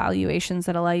physical evaluations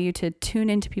that allow you to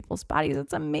tune into people's bodies.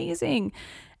 It's amazing.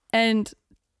 And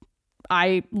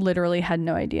I literally had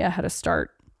no idea how to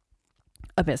start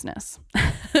a business.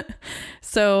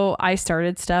 So I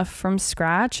started stuff from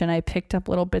scratch, and I picked up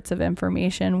little bits of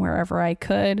information wherever I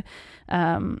could.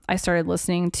 I started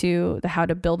listening to the How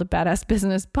to Build a Badass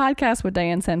Business podcast with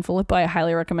Diane Sanfilippo. I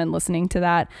highly recommend listening to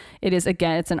that. It's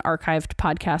an archived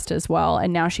podcast as well.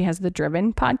 And now she has the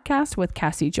Driven podcast with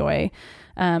Cassie Joy.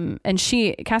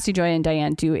 Cassie Joy and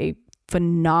Diane do a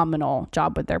phenomenal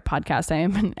job with their podcast. I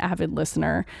am an avid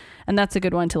listener, and that's a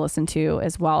good one to listen to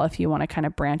as well if you want to kind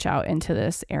of branch out into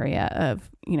this area of,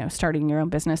 starting your own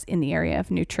business in the area of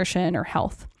nutrition or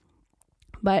health.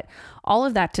 But all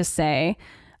of that to say,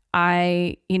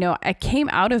 I came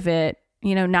out of it,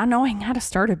 not knowing how to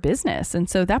start a business. And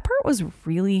so that part was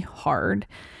really hard.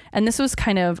 And this was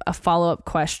kind of a follow-up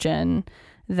question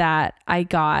that I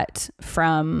got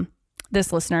from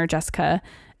this listener, Jessica.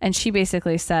 And she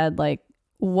basically said, like,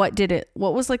 what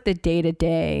was like the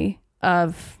day-to-day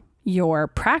of your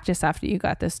practice after you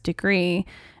got this degree?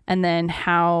 And then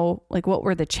what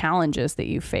were the challenges that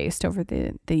you faced over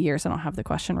the years? I don't have the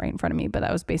question right in front of me, but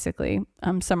that was basically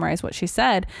summarize what she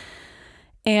said.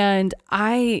 And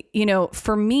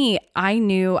for me, I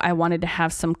knew I wanted to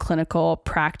have some clinical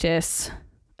practice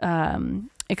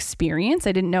experience.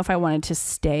 I didn't know if I wanted to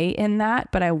stay in that,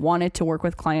 but I wanted to work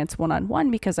with clients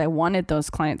one-on-one because I wanted those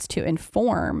clients to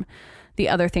inform the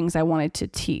other things I wanted to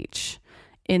teach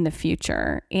in the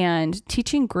future. And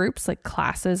teaching groups like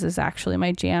classes is actually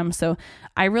my jam. So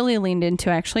I really leaned into,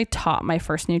 I actually taught my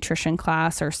first nutrition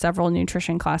class or several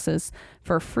nutrition classes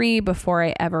for free before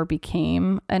I ever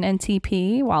became an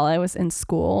NTP while I was in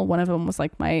school. One of them was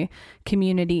like my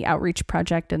community outreach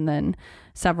project. And then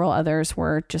several others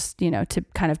were just, to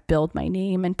kind of build my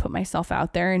name and put myself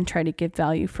out there and try to give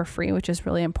value for free, which is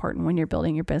really important when you're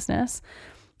building your business.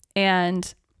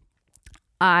 And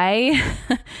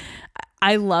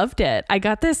I loved it. I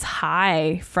got this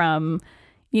high from,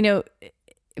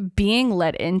 being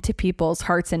let into people's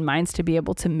hearts and minds to be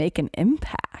able to make an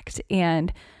impact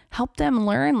and help them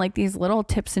learn like these little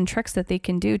tips and tricks that they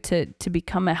can do to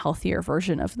become a healthier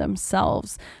version of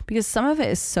themselves. Because some of it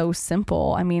is so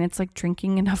simple. I mean, it's like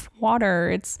drinking enough water.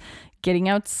 It's getting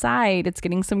outside. It's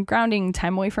getting some grounding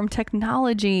time away from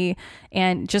technology,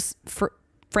 and just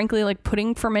frankly, like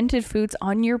putting fermented foods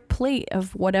on your plate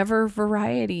of whatever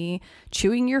variety,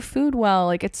 chewing your food well.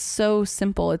 Like, it's so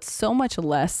simple. It's so much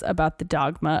less about the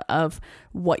dogma of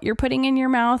what you're putting in your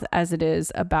mouth as it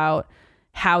is about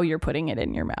how you're putting it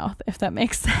in your mouth, if that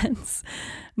makes sense.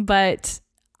 But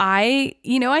I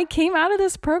came out of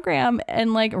this program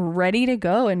and like ready to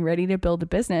go and ready to build a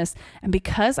business. And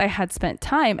because I had spent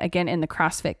time again in the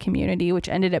CrossFit community, which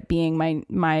ended up being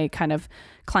my kind of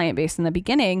client base in the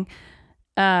beginning,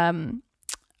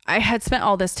 I had spent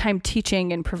all this time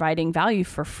teaching and providing value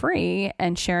for free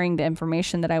and sharing the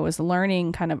information that I was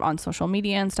learning kind of on social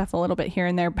media and stuff a little bit here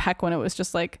and there, back when it was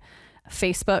just like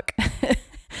Facebook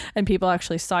and people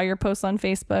actually saw your posts on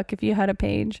Facebook if you had a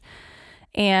page.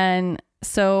 And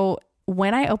so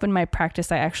when I opened my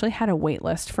practice, I actually had a wait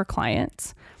list for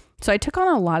clients. So I took on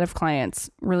a lot of clients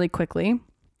really quickly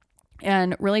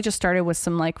and really just started with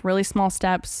some like really small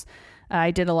steps.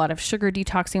 I did a lot of sugar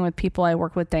detoxing with people. I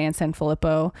worked with Diane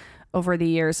Sanfilippo over the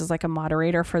years as like a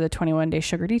moderator for the 21-day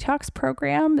sugar detox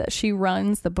program that she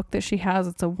runs, the book that she has.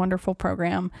 It's a wonderful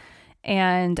program.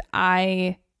 And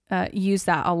I use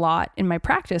that a lot in my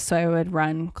practice. So I would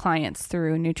run clients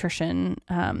through nutrition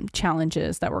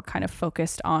challenges that were kind of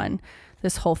focused on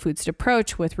this whole foods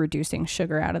approach with reducing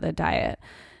sugar out of the diet.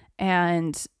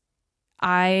 And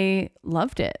I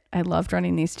loved it. I loved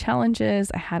running these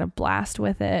challenges. I had a blast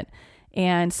with it.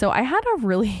 And so I had a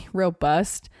really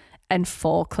robust and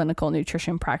full clinical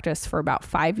nutrition practice for about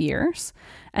 5 years.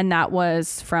 And that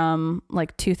was from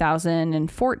like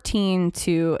 2014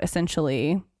 to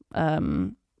essentially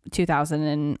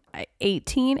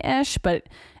 2018-ish, but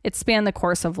it spanned the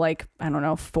course of like, I don't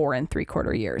know, 4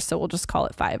 3/4 years. So we'll just call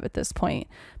it 5 at this point,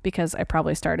 because I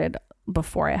probably started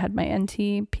before I had my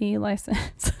NTP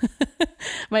license,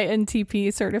 my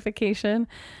NTP certification,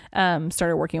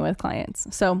 started working with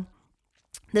clients. So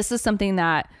this is something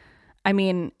that, I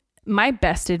mean, my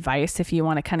best advice, if you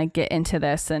want to kind of get into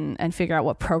this and figure out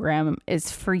what program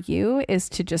is for you, is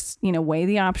to just, weigh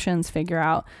the options, figure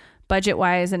out budget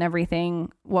wise and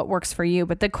everything, what works for you.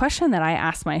 But the question that I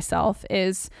ask myself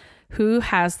is, who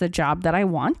has the job that I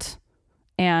want,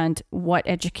 and what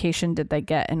education did they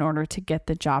get in order to get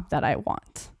the job that I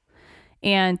want?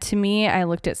 And to me, I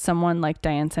looked at someone like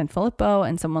Diane Sanfilippo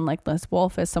and someone like Liz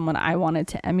Wolfe as someone I wanted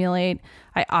to emulate.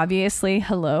 I obviously,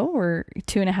 we're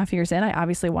 2.5 years in, I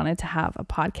obviously wanted to have a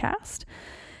podcast.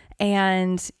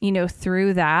 And,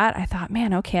 through that, I thought,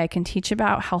 man, okay, I can teach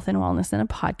about health and wellness in a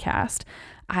podcast.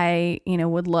 I,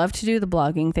 would love to do the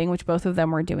blogging thing, which both of them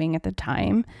were doing at the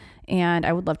time. And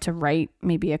I would love to write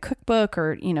maybe a cookbook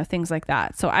or, things like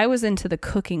that. So I was into the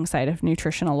cooking side of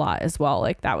nutrition a lot as well.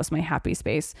 Like that was my happy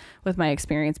space with my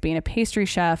experience being a pastry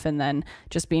chef and then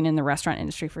just being in the restaurant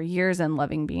industry for years and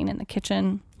loving being in the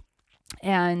kitchen.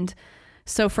 And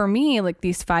so for me, like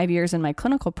these 5 years in my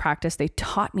clinical practice, they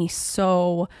taught me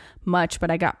so much,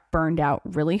 but I got burned out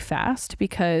really fast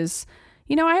because,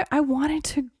 I wanted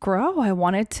to grow. I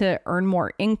wanted to earn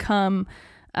more income.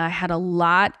 I had a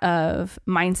lot of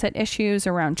mindset issues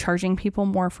around charging people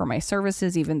more for my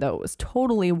services, even though it was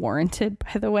totally warranted,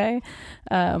 by the way.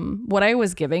 What I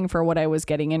was giving for what I was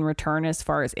getting in return as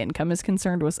far as income is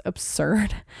concerned was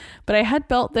absurd. But I had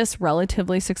built this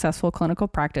relatively successful clinical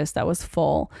practice that was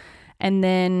full. And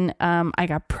then I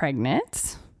got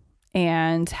pregnant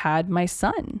and had my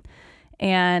son.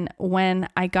 And when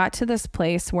I got to this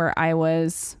place where I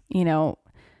was,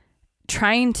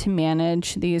 trying to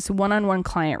manage these one-on-one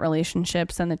client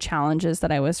relationships and the challenges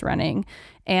that I was running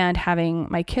and having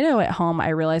my kiddo at home, I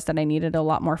realized that I needed a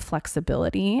lot more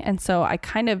flexibility. And so I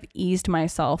kind of eased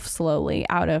myself slowly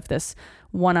out of this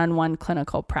one-on-one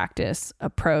clinical practice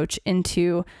approach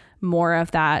into more of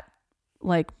that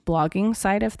like blogging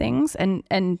side of things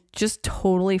and just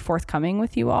totally forthcoming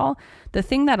with you all. The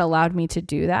thing that allowed me to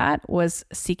do that was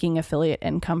seeking affiliate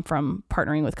income from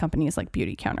partnering with companies like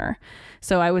Beautycounter.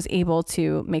 So I was able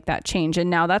to make that change.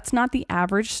 And now that's not the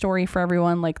average story for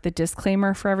everyone. Like the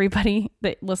disclaimer for everybody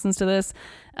that listens to this,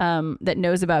 that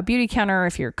knows about Beautycounter,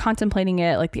 if you're contemplating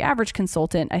it, like the average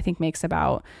consultant, I think makes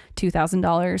about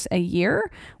 $2,000 a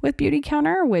year with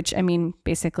Beautycounter, which I mean,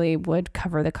 basically would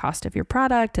cover the cost of your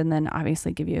product and then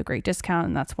obviously give you a great discount.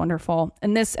 And that's wonderful.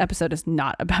 And this episode is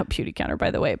not about Beautycounter,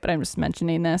 by the way, but I'm just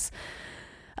mentioning this.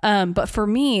 But for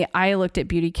me, I looked at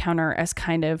Beautycounter as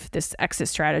kind of this exit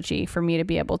strategy for me to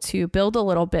be able to build a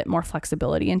little bit more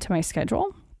flexibility into my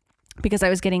schedule because I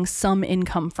was getting some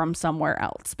income from somewhere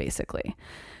else, basically.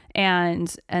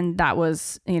 And that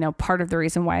was, part of the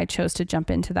reason why I chose to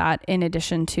jump into that, in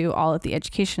addition to all of the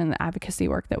education and the advocacy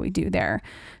work that we do there.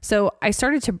 So I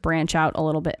started to branch out a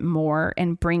little bit more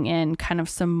and bring in kind of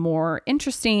some more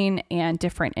interesting and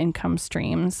different income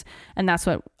streams. And that's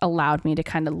what allowed me to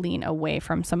kind of lean away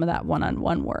from some of that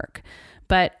one-on-one work.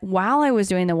 But while I was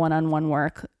doing the one-on-one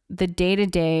work, the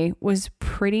day-to-day was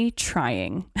pretty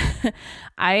trying.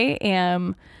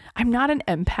 I'm not an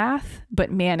empath,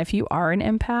 but man, if you are an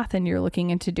empath and you're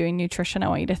looking into doing nutrition, I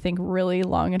want you to think really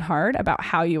long and hard about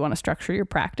how you want to structure your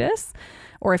practice,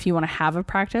 or if you want to have a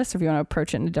practice, or if you want to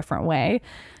approach it in a different way,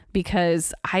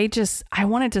 because I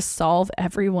wanted to solve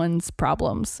everyone's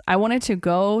problems. I wanted to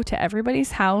go to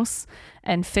everybody's house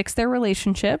and fix their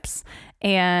relationships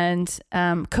and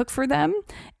cook for them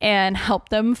and help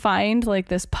them find like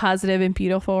this positive and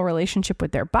beautiful relationship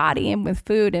with their body and with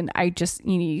food. And I just,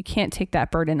 you can't take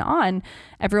that burden on.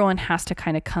 Everyone has to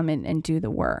kind of come in and do the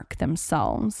work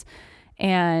themselves.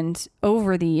 And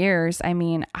over the years, I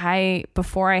mean,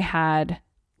 before I had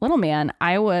little man,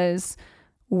 I was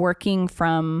working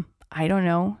from,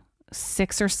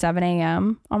 6 or 7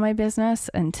 a.m. on my business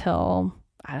until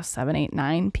 7, 8,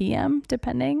 9 p.m.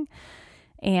 depending.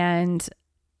 And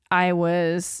I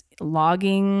was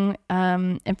logging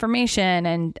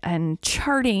information and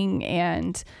charting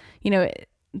and,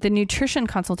 the nutrition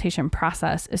consultation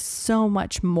process is so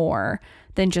much more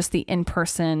than just the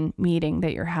in-person meeting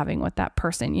that you're having with that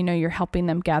person. You're helping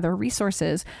them gather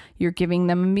resources. You're giving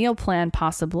them a meal plan,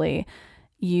 possibly.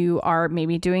 You are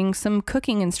maybe doing some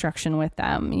cooking instruction with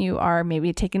them. You are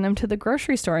maybe taking them to the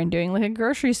grocery store and doing like a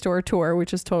grocery store tour,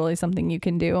 which is totally something you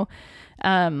can do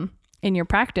in your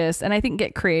practice. And I think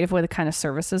get creative with the kind of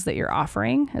services that you're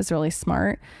offering is really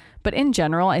smart. But in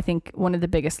general, I think one of the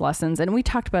biggest lessons, and we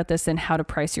talked about this in how to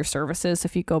price your services.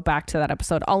 If you go back to that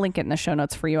episode, I'll link it in the show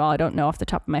notes for you all. I don't know off the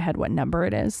top of my head what number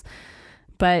it is,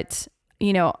 but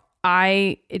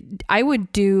I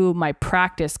would do my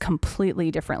practice completely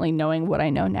differently knowing what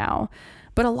I know now.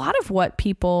 But a lot of what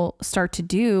people start to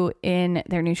do in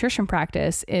their nutrition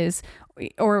practice is,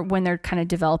 or when they're kind of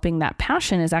developing that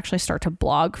passion, is actually start to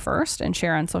blog first and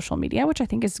share on social media, which I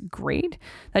think is great.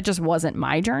 That just wasn't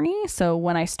my journey. So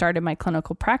when I started my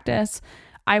clinical practice,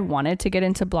 I wanted to get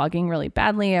into blogging really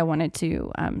badly. I wanted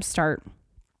to start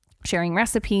sharing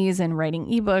recipes and writing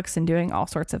ebooks and doing all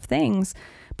sorts of things.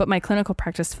 But my clinical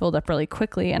practice filled up really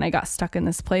quickly, and I got stuck in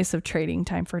this place of trading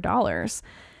time for dollars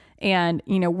and,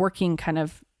 working kind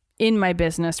of in my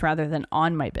business rather than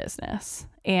on my business.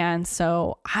 And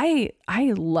so I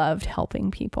loved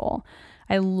helping people.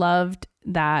 I loved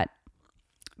that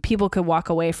people could walk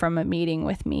away from a meeting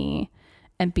with me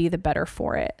and be the better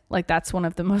for it. Like, that's one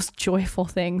of the most joyful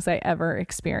things I ever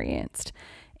experienced.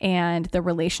 And the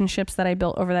relationships that I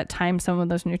built over that time, some of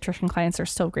those nutrition clients are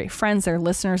still great friends. They're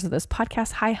listeners of this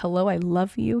podcast. Hi, hello. I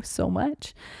love you so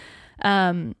much.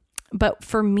 But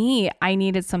for me, I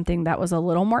needed something that was a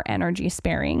little more energy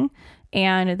sparing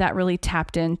and that really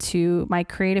tapped into my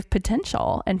creative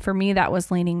potential. And for me, that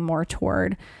was leaning more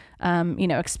toward,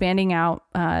 expanding out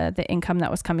the income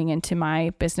that was coming into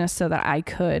my business so that I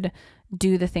could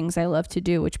do the things I love to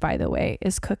do, which, by the way,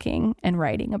 is cooking and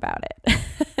writing about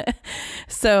it.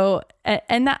 So,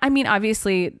 and that,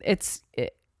 obviously it's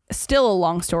still a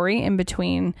long story in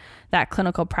between that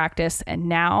clinical practice and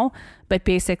now, but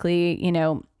basically,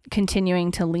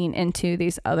 continuing to lean into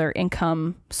these other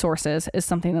income sources is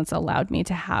something that's allowed me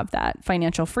to have that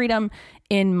financial freedom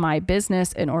in my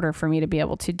business in order for me to be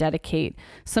able to dedicate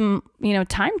some,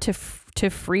 time to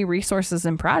free resources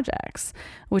and projects,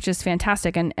 which is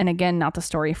fantastic. And again, not the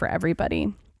story for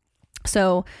everybody.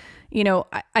 So,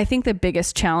 I think the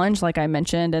biggest challenge, like I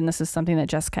mentioned, and this is something that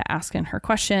Jessica asked in her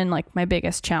question, like my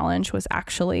biggest challenge was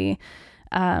actually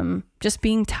just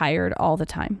being tired all the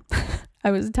time.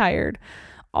 I was tired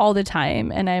all the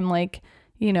time. And I'm like,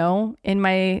 in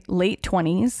my late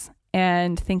 20s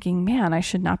and thinking, man, I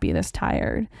should not be this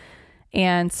tired.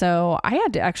 And so I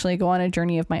had to actually go on a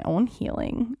journey of my own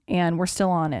healing. And we're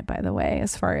still on it, by the way,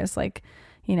 as far as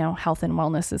health and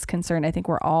wellness is concerned. I think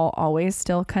we're all always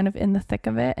still kind of in the thick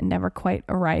of it and never quite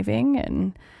arriving.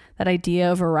 And that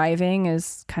idea of arriving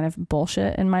is kind of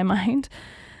bullshit in my mind.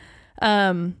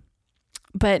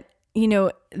 But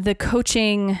the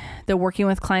coaching, the working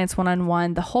with clients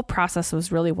one-on-one, the whole process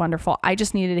was really wonderful. I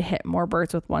just needed to hit more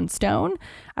birds with one stone.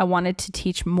 I wanted to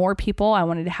teach more people. I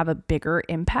wanted to have a bigger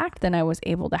impact than I was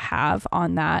able to have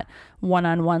on that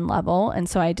one-on-one level. And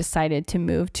so I decided to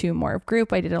move to more of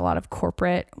group. I did a lot of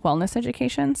corporate wellness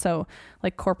education. So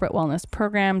like corporate wellness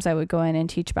programs, I would go in and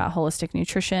teach about holistic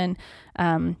nutrition.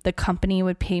 The company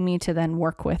would pay me to then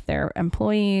work with their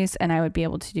employees, and I would be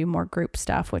able to do more group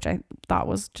stuff, which I thought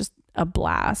was just a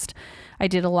blast. I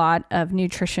did a lot of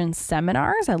nutrition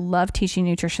seminars. I love teaching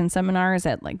nutrition seminars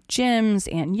at like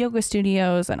gyms and yoga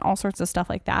studios and all sorts of stuff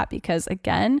like that, because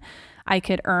again, I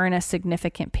could earn a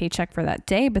significant paycheck for that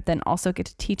day, but then also get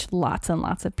to teach lots and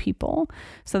lots of people.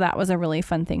 So that was a really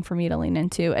fun thing for me to lean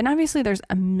into. And obviously there's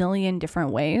a million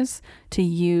different ways to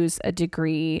use a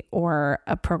degree or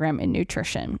a program in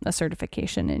nutrition, a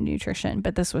certification in nutrition,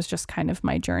 but this was just kind of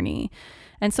my journey.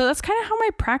 And so that's kind of how my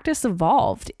practice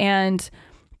evolved. And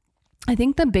I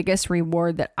think the biggest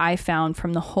reward that I found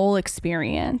from the whole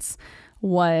experience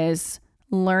was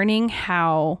learning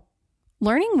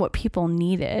what people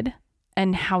needed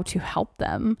and how to help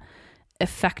them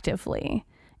effectively.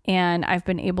 And I've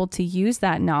been able to use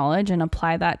that knowledge and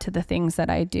apply that to the things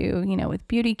that I do, with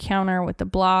Beauty Counter, with the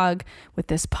blog, with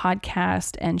this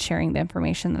podcast, and sharing the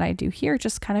information that I do here,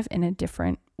 just kind of in a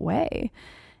different way.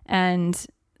 And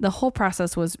the whole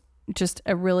process was just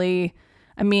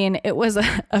I mean, it was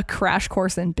a crash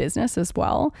course in business as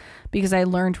well, because I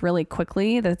learned really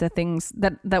quickly that the things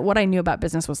that what I knew about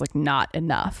business was like not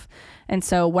enough. And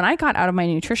so when I got out of my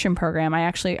nutrition program,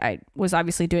 I was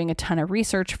obviously doing a ton of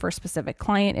research for specific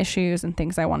client issues and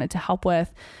things I wanted to help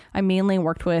with. I mainly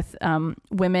worked with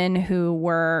women who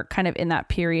were kind of in that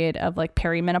period of like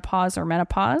perimenopause or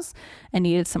menopause and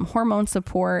needed some hormone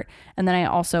support. And then I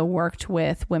also worked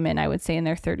with women, I would say in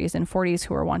their 30s and 40s,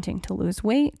 who were wanting to lose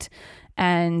weight,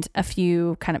 and a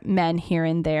few kind of men here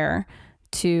and there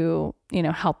to,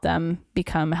 help them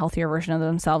become a healthier version of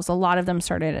themselves. A lot of them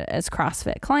started as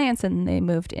CrossFit clients, and they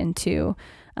moved into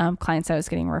clients I was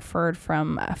getting referred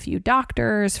from a few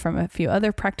doctors, from a few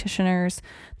other practitioners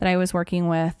that I was working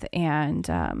with. And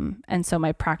so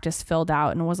my practice filled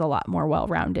out and was a lot more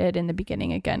well-rounded. In the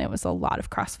beginning, again, it was a lot of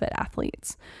CrossFit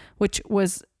athletes, which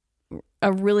was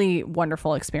a really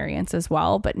wonderful experience as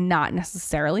well, but not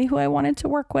necessarily who I wanted to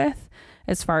work with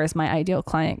as far as my ideal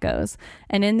client goes.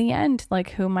 And in the end,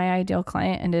 like who my ideal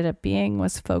client ended up being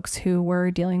was folks who were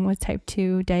dealing with type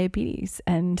 2 diabetes,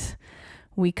 and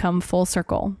we come full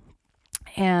circle.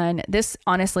 And this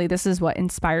is what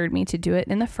inspired me to do it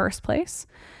in the first place,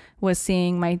 was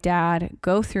seeing my dad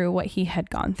go through what he had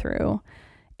gone through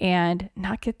and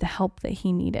not get the help that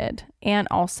he needed. And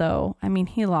also, I mean,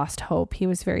 he lost hope. He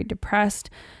was very depressed.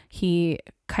 He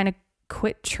kind of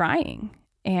quit trying.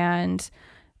 And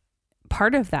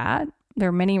part of that, there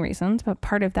are many reasons, but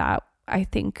part of that, I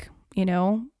think,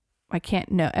 I can't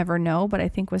ever know, but I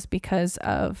think was because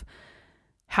of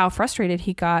how frustrated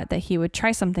he got that he would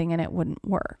try something and it wouldn't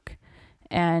work.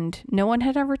 And no one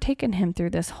had ever taken him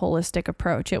through this holistic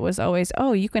approach. It was always,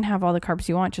 oh, you can have all the carbs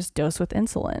you want, just dose with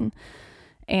insulin.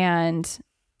 And,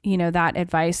 that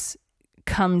advice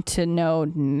come to know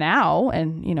now,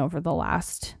 and, over the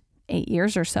last 8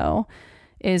 years or so,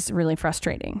 is really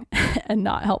frustrating and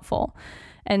not helpful.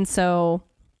 And so,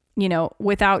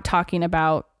 without talking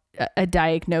about a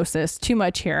diagnosis too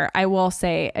much here, I will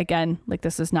say again, like,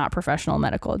 this is not professional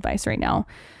medical advice right now.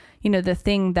 The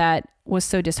thing that was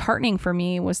so disheartening for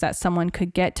me was that someone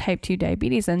could get type 2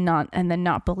 diabetes and then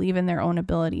not believe in their own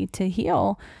ability to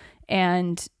heal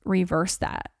and reverse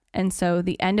that. And so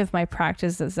the end of my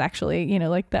practice is actually,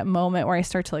 like that moment where I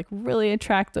start to like really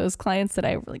attract those clients that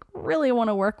I really want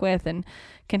to work with and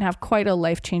can have quite a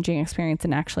life-changing experience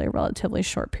in actually a relatively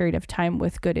short period of time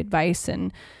with good advice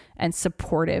and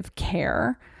supportive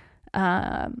care.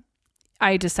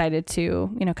 I decided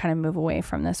to, kind of move away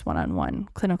from this one-on-one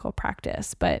clinical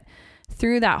practice. But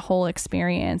through that whole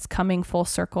experience, coming full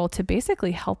circle to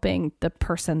basically helping the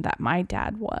person that my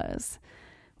dad was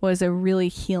a really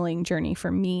healing journey for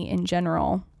me in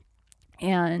general,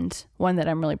 and one that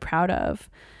I'm really proud of.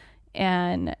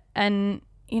 And I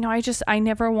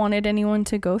never wanted anyone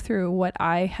to go through what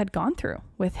I had gone through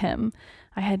with him.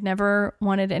 I had never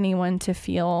wanted anyone to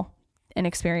feel and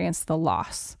experience the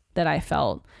loss that I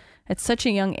felt at such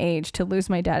a young age, to lose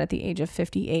my dad at the age of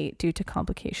 58 due to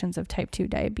complications of type 2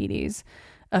 diabetes,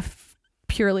 a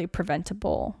purely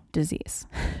preventable disease.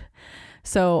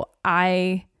 So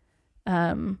I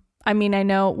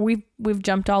know we've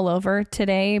jumped all over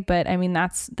today, but I mean,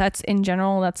 that's in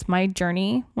general, that's my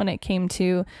journey when it came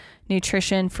to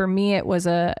nutrition. For me, it was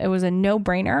a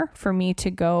no-brainer for me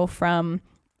to go from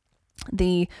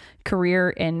the career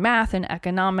in math and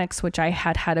economics, which I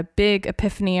had a big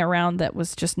epiphany around that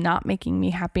was just not making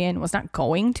me happy and was not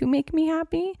going to make me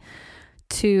happy,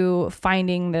 to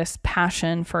finding this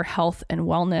passion for health and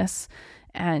wellness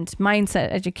and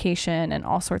mindset education and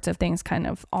all sorts of things, kind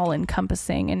of all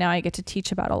encompassing. And now I get to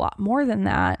teach about a lot more than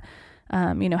that.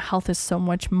 Health is so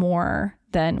much more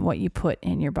than what you put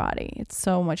in your body. It's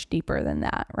so much deeper than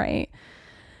that, right?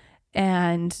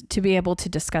 And to be able to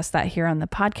discuss that here on the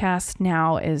podcast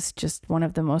now is just one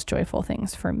of the most joyful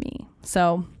things for me.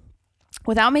 So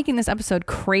without making this episode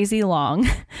crazy long,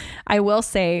 I will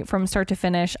say from start to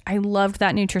finish, I loved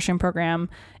that nutrition program.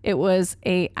 It was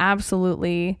a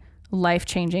absolutely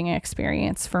life-changing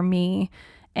experience for me.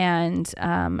 And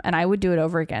I would do it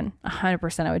over again.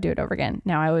 100% I would do it over again.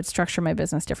 Now I would structure my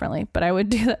business differently, but I would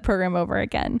do that program over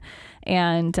again,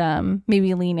 and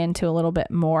maybe lean into a little bit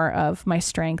more of my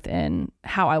strength in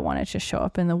how I wanted to show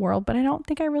up in the world. But I don't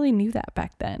think I really knew that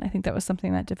back then. I think that was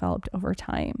something that developed over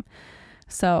time.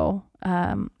 So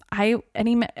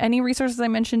any resources I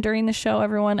mentioned during the show,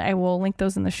 everyone, I will link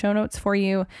those in the show notes for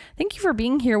you. Thank you for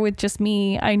being here with just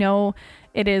me. I know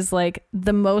it is like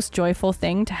the most joyful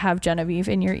thing to have Genevieve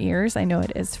in your ears. I know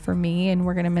it is for me, and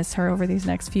we're going to miss her over these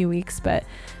next few weeks, but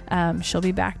she'll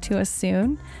be back to us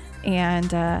soon.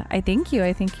 And I thank you.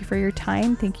 I thank you for your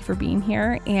time. Thank you for being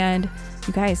here. And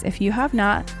you guys, if you have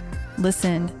not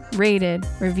listened, rated,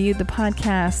 reviewed the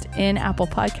podcast in Apple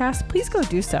Podcasts, please go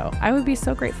do so. I would be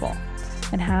so grateful.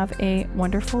 And have a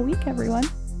wonderful week, everyone.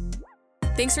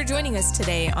 Thanks for joining us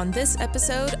today on this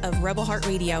episode of Rebel Heart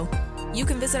Radio. You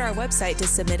can visit our website to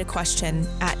submit a question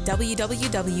at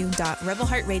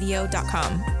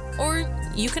www.rebelheartradio.com,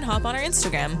 or you can hop on our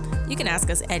Instagram. You can ask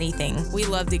us anything. We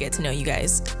love to get to know you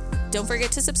guys. Don't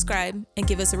forget to subscribe and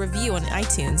give us a review on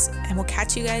iTunes, and we'll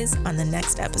catch you guys on the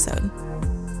next episode.